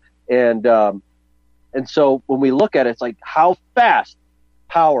 and so when we look at it, it's like how fast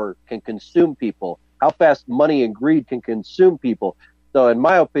power can consume people, how fast money and greed can consume people. So in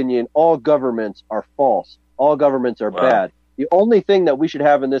my opinion, all governments are false. All governments are bad. The only thing that we should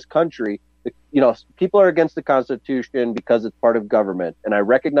have in this country, people are against the Constitution because it's part of government. And I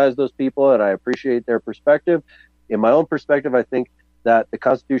recognize those people and I appreciate their perspective. In my own perspective, I think that the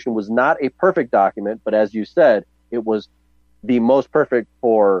Constitution was not a perfect document, but as you said, it was the most perfect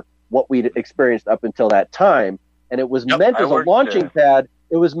for what we'd experienced up until that time. And it was meant as a launching pad.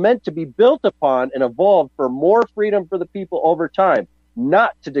 It was meant to be built upon and evolve for more freedom for the people over time,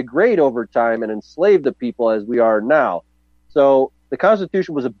 not to degrade over time and enslave the people as we are now. So the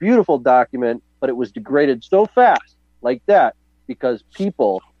Constitution was a beautiful document, but it was degraded so fast like that because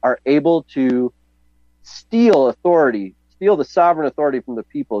people are able to steal the sovereign authority from the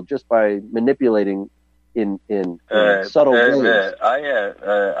people just by manipulating in subtle ways.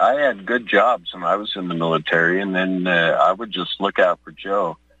 I had good jobs when I was in the military, and then I would just look out for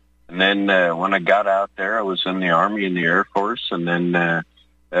Joe. And then when I got out there, I was in the Army and the Air Force, and then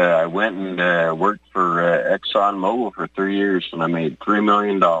I went and worked for ExxonMobil for 3 years, and I made $3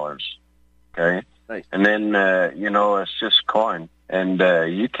 million. Okay, nice. And then it's just coin, and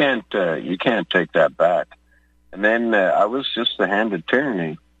you can't take that back. And then I was just the hand of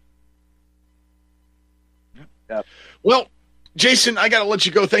tyranny. Well, Jason, I got to let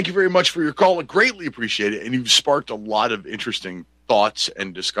you go. Thank you very much for your call. I greatly appreciate it. And you've sparked a lot of interesting thoughts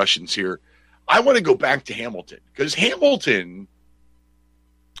and discussions here. I want to go back to Hamilton because Hamilton,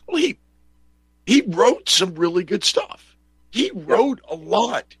 well, he wrote some really good stuff. He wrote a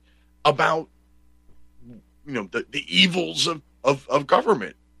lot about, the evils of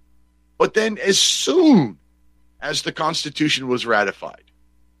government. But then as soon as the Constitution was ratified,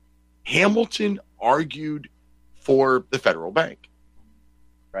 Hamilton argued for the federal bank.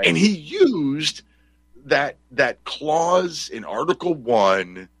 Right. And he used that clause in Article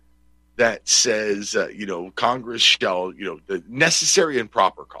 1 that says, Congress shall, the necessary and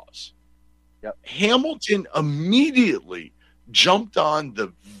proper cause. Yep. Hamilton immediately jumped on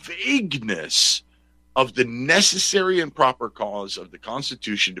the vagueness of the necessary and proper cause of the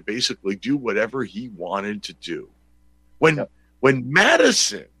Constitution to basically do whatever he wanted to do. When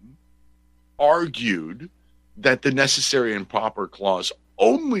Madison argued that the necessary and proper clause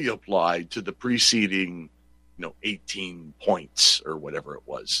only applied to the preceding, 18 points or whatever it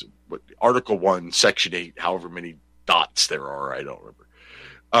was. Article 1, Section 8, however many dots there are, I don't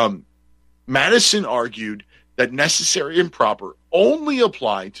remember. Madison argued that necessary and proper only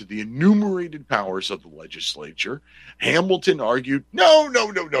apply to the enumerated powers of the legislature. Hamilton argued, no,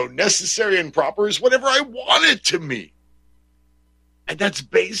 necessary and proper is whatever I want it to mean. And that's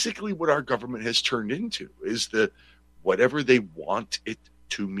basically what our government has turned into, is the whatever they want it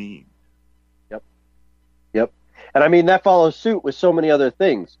to mean. Yep. And I mean, that follows suit with so many other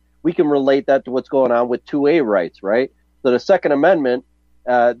things. We can relate that to what's going on with 2A rights, right? So the Second Amendment,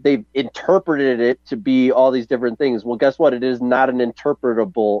 they've interpreted it to be all these different things. Well, guess what? It is not an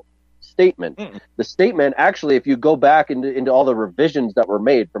interpretable statement. The statement, actually, if you go back into all the revisions that were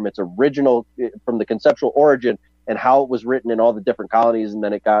made from its original, from the conceptual origin and how it was written in all the different colonies, and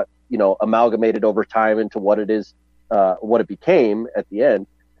then it got, amalgamated over time into what it is, what it became at the end.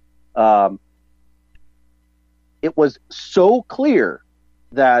 It was so clear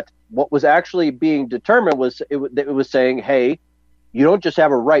that what was actually being determined was it was saying, hey, you don't just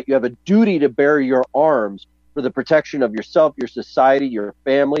have a right, you have a duty to bear your arms for the protection of yourself, your society, your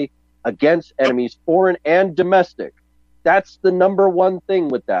family against enemies, foreign and domestic. That's the number one thing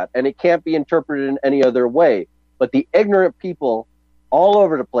with that, and it can't be interpreted in any other way. But the ignorant people all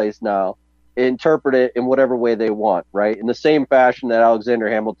over the place now interpret it in whatever way they want, right? In the same fashion that Alexander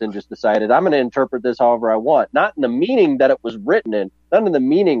Hamilton just decided, I'm going to interpret this however I want, not in the meaning that it was written in, not in the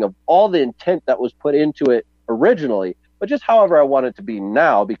meaning of all the intent that was put into it originally, but just however I want it to be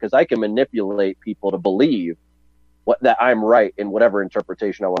now, because I can manipulate people to believe that I'm right in whatever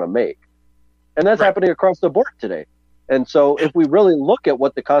interpretation I want to make. And that's happening across the board today. And so if we really look at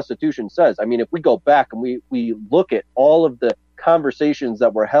what the Constitution says, I mean, if we go back and we look at all of the conversations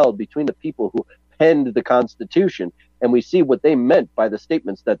that were held between the people who penned the Constitution, and we see what they meant by the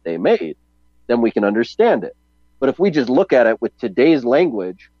statements that they made, then we can understand it. But if we just look at it with today's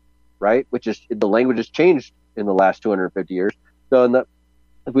language, right, which is, the language has changed in the last 250 years. So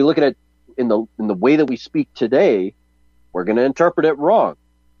if we look at it in the way that we speak today, we're going to interpret it wrong.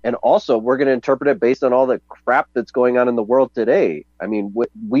 And also, we're going to interpret it based on all the crap that's going on in the world today. I mean,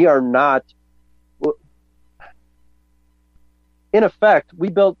 we are not... In effect,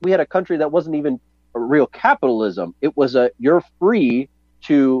 we had a country that wasn't even a real capitalism. It was you're free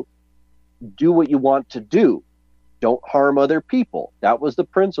to do what you want to do. Don't harm other people. That was the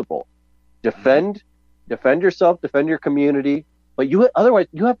principle. Defend yourself, defend your community, but otherwise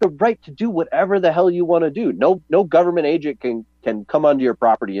you have the right to do whatever the hell you want to do. No government agent can come onto your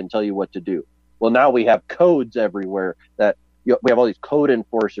property and tell you what to do. Well, now we have codes everywhere that we have all these code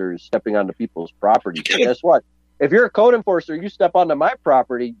enforcers stepping onto people's property. But guess what? If you're a code enforcer, you step onto my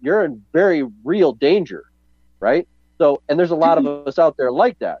property, you're in very real danger, right? So, and there's a lot of us out there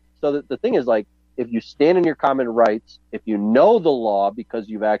like that. So the thing is, like, if you stand in your common rights, if you know the law because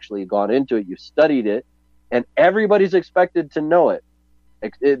you've actually gone into it, you've studied it, and everybody's expected to know it.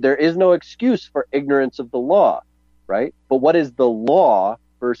 There is no excuse for ignorance of the law, right? But what is the law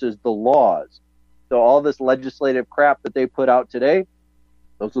versus the laws? So all this legislative crap that they put out today,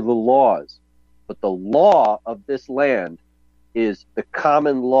 those are the laws. But the law of this land is the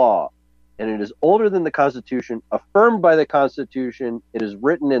common law, and it is older than the Constitution, affirmed by the Constitution. It is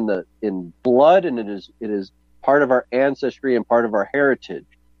written in blood, and it is part of our ancestry and part of our heritage.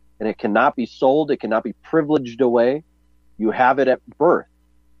 And it cannot be sold. It cannot be privileged away. You have it at birth.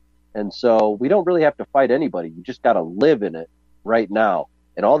 And so we don't really have to fight anybody. You just got to live in it right now.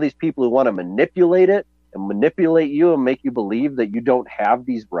 And all these people who want to manipulate it and manipulate you and make you believe that you don't have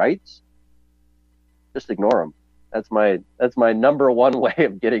these rights, just ignore them. That's my number one way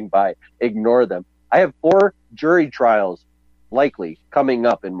of getting by. Ignore them. I have 4 jury trials likely coming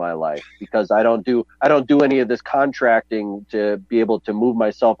up in my life because I don't do any of this contracting to be able to move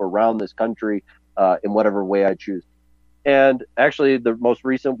myself around this country in whatever way I choose. And actually, the most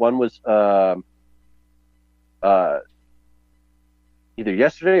recent one was either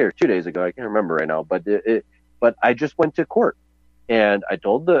yesterday or 2 days ago. I can't remember right now. But I just went to court, and I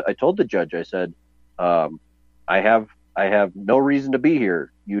told the judge, I said, I have no reason to be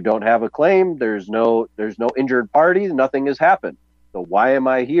here. You don't have a claim. There's no injured parties. Nothing has happened. So why am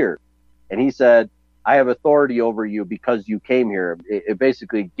I here? And he said, I have authority over you because you came here. It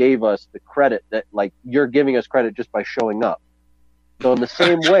basically gave us the credit that, like, you're giving us credit just by showing up. So in the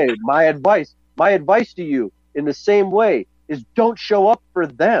same way, my advice to you in the same way is don't show up for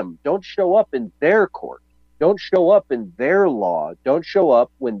them. Don't show up in their court. Don't show up in their law. Don't show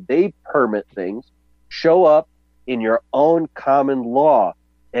up when they permit things. Show up in your own common law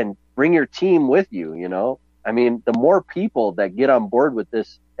and bring your team with you, you know? I mean, the more people that get on board with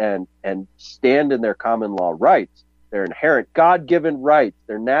this and stand in their common law rights, their inherent God-given rights,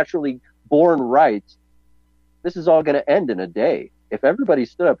 their naturally born rights, this is all going to end in a day. If everybody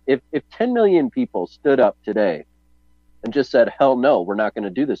stood up, if 10 million people stood up today and just said, hell no, we're not going to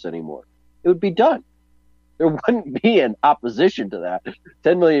do this anymore, it would be done. There wouldn't be an opposition to that.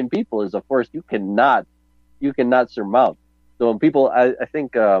 10 million people is a force you cannot surmount. So when people, I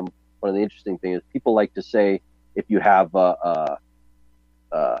think one of the interesting things is people like to say, if you have the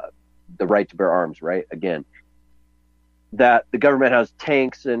right to bear arms, right? Again, that the government has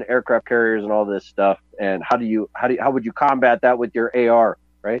tanks and aircraft carriers and all this stuff, and how would you combat that with your AR,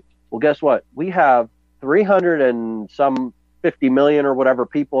 right? Well, guess what? We have 300 and some 50 million or whatever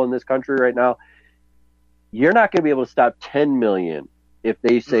people in this country right now. You're not going to be able to stop 10 million if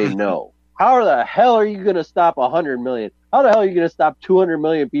they say no. How the hell are you going to stop 100 million? How the hell are you going to stop 200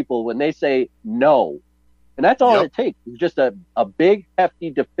 million people when they say no? And that's all it takes. It's just a big,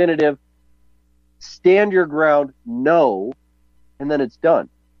 hefty, definitive, stand your ground, no, and then it's done.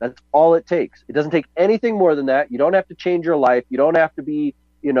 That's all it takes. It doesn't take anything more than that. You don't have to change your life. You don't have to be,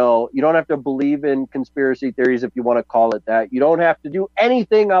 you don't have to believe in conspiracy theories if you want to call it that. You don't have to do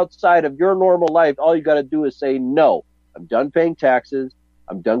anything outside of your normal life. All you got to do is say, no, I'm done paying taxes.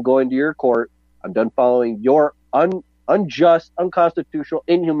 I'm done going to your court. I'm done following your unjust, unconstitutional,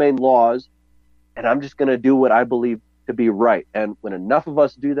 inhumane laws. And I'm just going to do what I believe to be right. And when enough of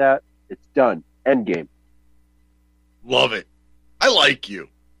us do that, it's done. End game. Love it. I like you.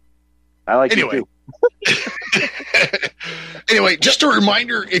 I like you too. Anyway, just a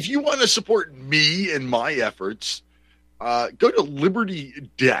reminder, if you want to support me and my efforts, go to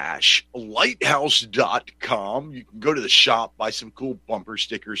liberty-lighthouse.com. You can go to the shop, buy some cool bumper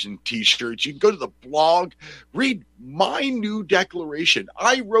stickers and t-shirts. You can go to the blog, read my new declaration.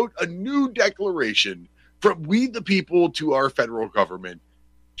 I wrote a new declaration from we the people to our federal government.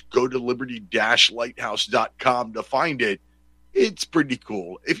 Go to liberty-lighthouse.com to find it. It's pretty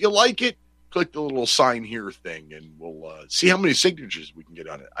cool. If you like it, click the little sign here thing, and we'll see how many signatures we can get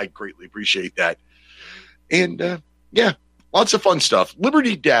on it. I greatly appreciate that. And, yeah, lots of fun stuff.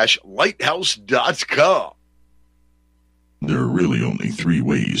 Liberty-lighthouse.com. There are really only 3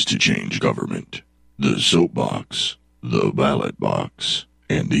 ways to change government: the soapbox, the ballot box,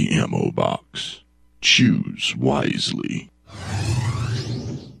 and the ammo box. Choose wisely.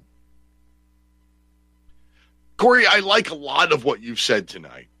 Corey, I like a lot of what you've said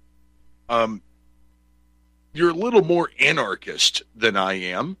tonight. You're a little more anarchist than I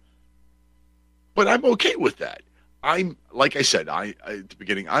am, but I'm okay with that. I'm, like I said, at the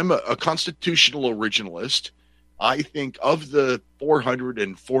beginning, I'm a constitutional originalist. I think of the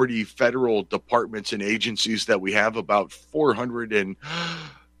 440 federal departments and agencies that we have, about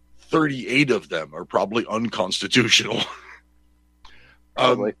 438 of them are probably unconstitutional.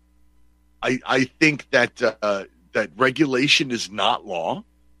 Probably. I think that that regulation is not law.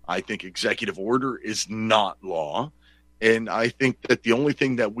 I think executive order is not law. And I think that the only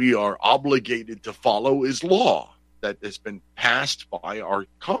thing that we are obligated to follow is law that has been passed by our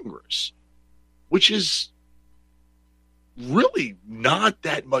Congress, which is really not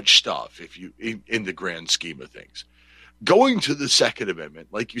that much stuff if you in the grand scheme of things. Going to the Second Amendment,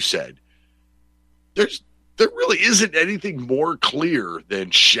 like you said, there really isn't anything more clear than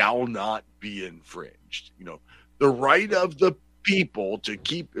shall not be infringed. The right of the people to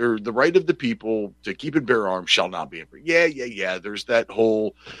keep, or the right of the people to keep and bear arms shall not be infringed. Yeah. There's that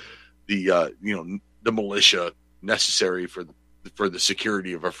whole, the militia necessary for the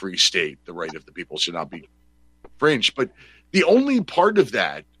security of a free state. The right of the people should not be infringed. But the only part of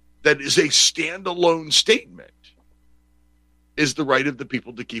that is a standalone statement is the right of the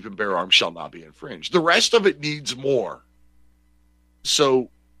people to keep and bear arms shall not be infringed. The rest of it needs more.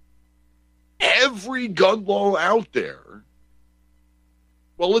 So every gun law out there,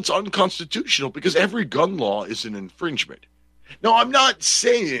 well, it's unconstitutional because every gun law is an infringement. Now, I'm not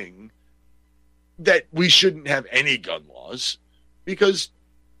saying that we shouldn't have any gun laws because,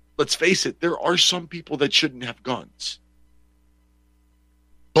 let's face it, there are some people that shouldn't have guns.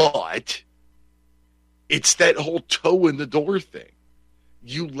 But it's that whole toe in the door thing.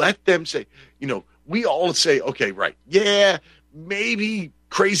 You let them say, we all say, okay, right, yeah, maybe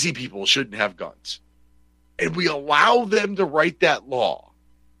crazy people shouldn't have guns. And we allow them to write that law,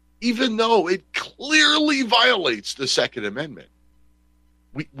 even though it clearly violates the Second Amendment.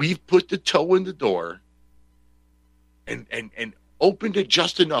 We've put the toe in the door and opened it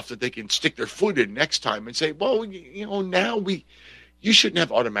just enough that they can stick their foot in next time and say, well, now you shouldn't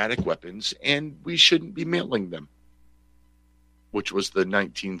have automatic weapons and we shouldn't be mailing them, which was the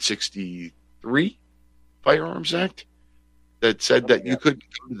 1963 Firearms Act that said that you couldn't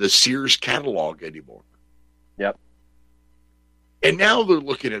go to the Sears catalog anymore. Yep. And now they're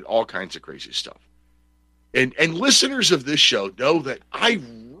looking at all kinds of crazy stuff. And listeners of this show know that I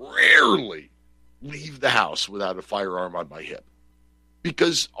leave the house without a firearm on my hip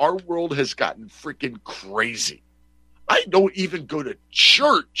because our world has gotten freaking crazy. I don't even go to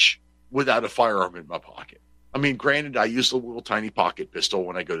church without a firearm in my pocket. I mean, granted, I use a little tiny pocket pistol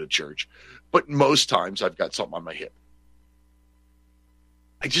when I go to church, but most times I've got something on my hip.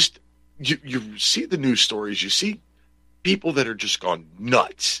 You see the news stories, you see people that are just gone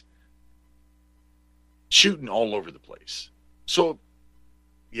nuts, shooting all over the place. So,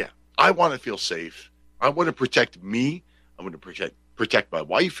 yeah, I want to feel safe. I want to protect me. I want to protect my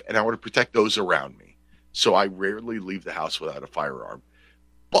wife, and I want to protect those around me. So I rarely leave the house without a firearm.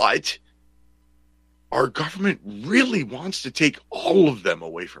 But our government really wants to take all of them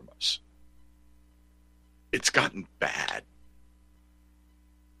away from us. It's gotten bad.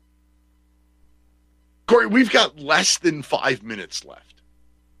 Corey, we've got less than 5 minutes left.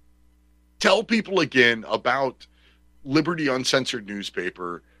 Tell people again about Liberty Uncensored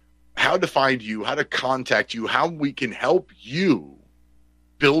newspaper, how to find you, how to contact you, how we can help you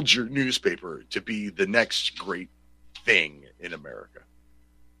build your newspaper to be the next great thing in America.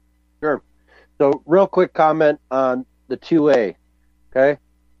 Sure. So real quick comment on the 2A. Okay.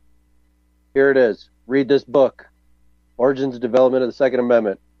 Here it is. Read this book, Origins and Development of the Second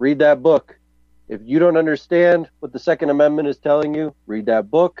Amendment. Read that book. If you don't understand what the Second Amendment is telling you, read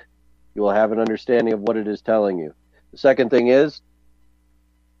that book. You will have an understanding of what it is telling you. The second thing is,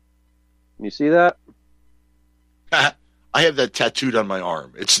 can you see that? I have that tattooed on my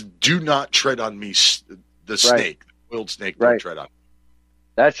arm. It's "Do not tread on me," the snake, the oiled snake, don't tread on me.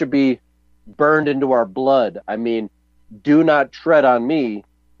 That should be burned into our blood. I mean, "Do not tread on me"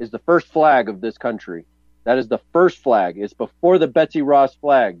 is the first flag of this country. That is the first flag. It's before the Betsy Ross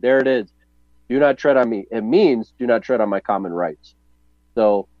flag. There it is. Do not tread on me. It means do not tread on my common rights.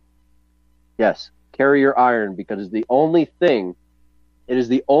 So, yes, carry your iron, because it is the only thing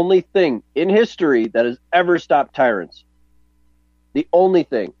in history that has ever stopped tyrants. The only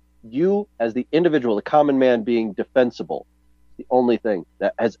thing. You, as the individual, the common man being defensible, the only thing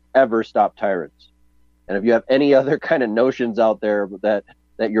that has ever stopped tyrants. And if you have any other kind of notions out there that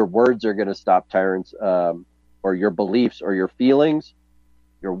your words are going to stop tyrants, or your beliefs or your feelings,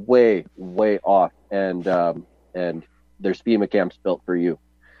 you're way, way off. And there's FEMA camps built for you.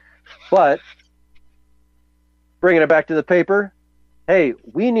 But bringing it back to the paper, hey,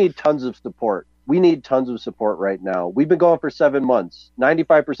 we need tons of support. We need tons of support right now. We've been going for 7 months.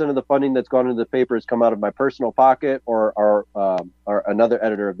 95% of the funding that's gone into the paper has come out of my personal pocket or another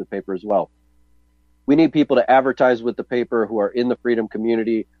editor of the paper as well. We need people to advertise with the paper who are in the freedom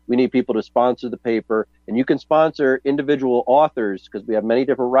community. We need people to sponsor the paper. And you can sponsor individual authors, because we have many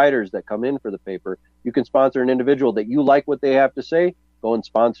different writers that come in for the paper. You can sponsor an individual that you like what they have to say. Go and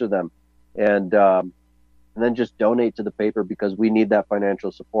sponsor them. And then just donate to the paper, because we need that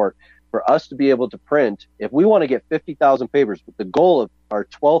financial support. For us to be able to print, if we want to get 50,000 papers, with the goal of our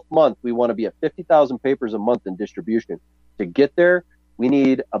 12th month, we want to be at 50,000 papers a month in distribution. To get there, we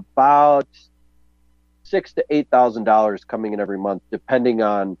need about $6,000 to $8,000 coming in every month, depending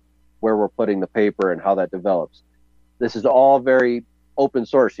on where we're putting the paper and how that develops. This is all very open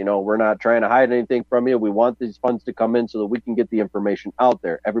source. We're not trying to hide anything from you. We want these funds to come in so that we can get the information out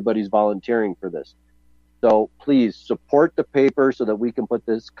there. Everybody's volunteering for this. So please support the paper so that we can put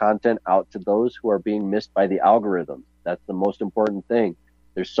this content out to those who are being missed by the algorithm. That's the most important thing.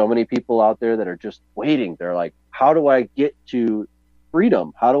 There's so many people out there that are just waiting. They're like, how do I get to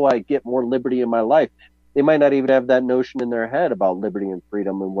freedom? How do I get more liberty in my life? They might not even have that notion in their head about liberty and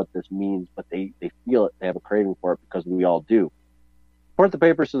freedom and what this means, but they feel it. They have a craving for it, because we all do. Support the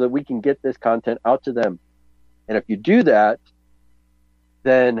paper so that we can get this content out to them. And if you do that,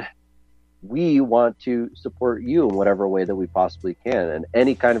 then we want to support you in whatever way that we possibly can. And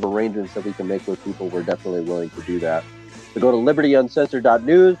any kind of arrangements that we can make with people, we're definitely willing to do that. So go to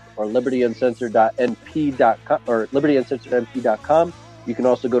libertyuncensored.news or libertyuncensored.np.com or libertyuncensorednp.com. You can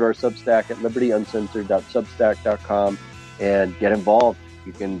also go to our Substack at libertyuncensored.substack.com and get involved.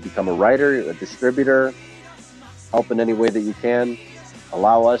 You can become a writer, a distributor, help in any way that you can.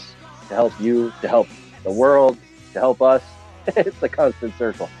 Allow us to help you, to help the world, to help us. It's a constant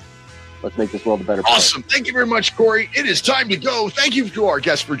circle. Let's make this world a better place. Awesome. Thank you very much, Corey. It is time to go. Thank you to our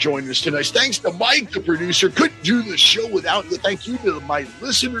guests for joining us tonight. Thanks to Mike, the producer. Couldn't do the show without you. Thank you to my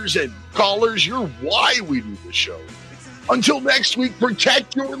listeners and callers. You're why we do the show. Until next week,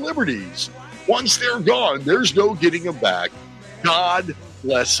 protect your liberties. Once they're gone, there's no getting them back. God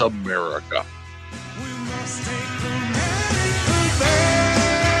bless America.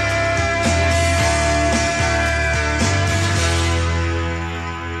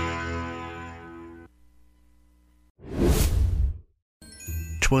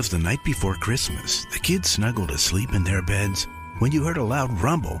 'Twas the night before Christmas. The kids snuggled asleep in their beds when you heard a loud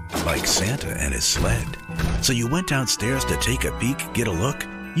rumble, like Santa and his sled. So you went downstairs to take a peek, get a look.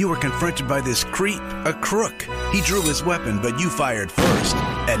 You were confronted by this creep, a crook. He drew his weapon, but you fired first.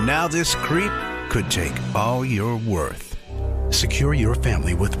 And now this creep could take all your worth. Secure your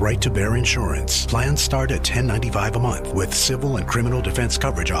family with Right to Bear Insurance. Plans start at $10.95 a month with civil and criminal defense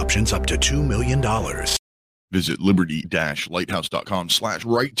coverage options up to $2 million. Visit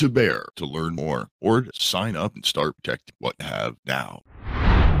liberty-lighthouse.com/right-to-bear to learn more or to sign up and start protecting what you have now.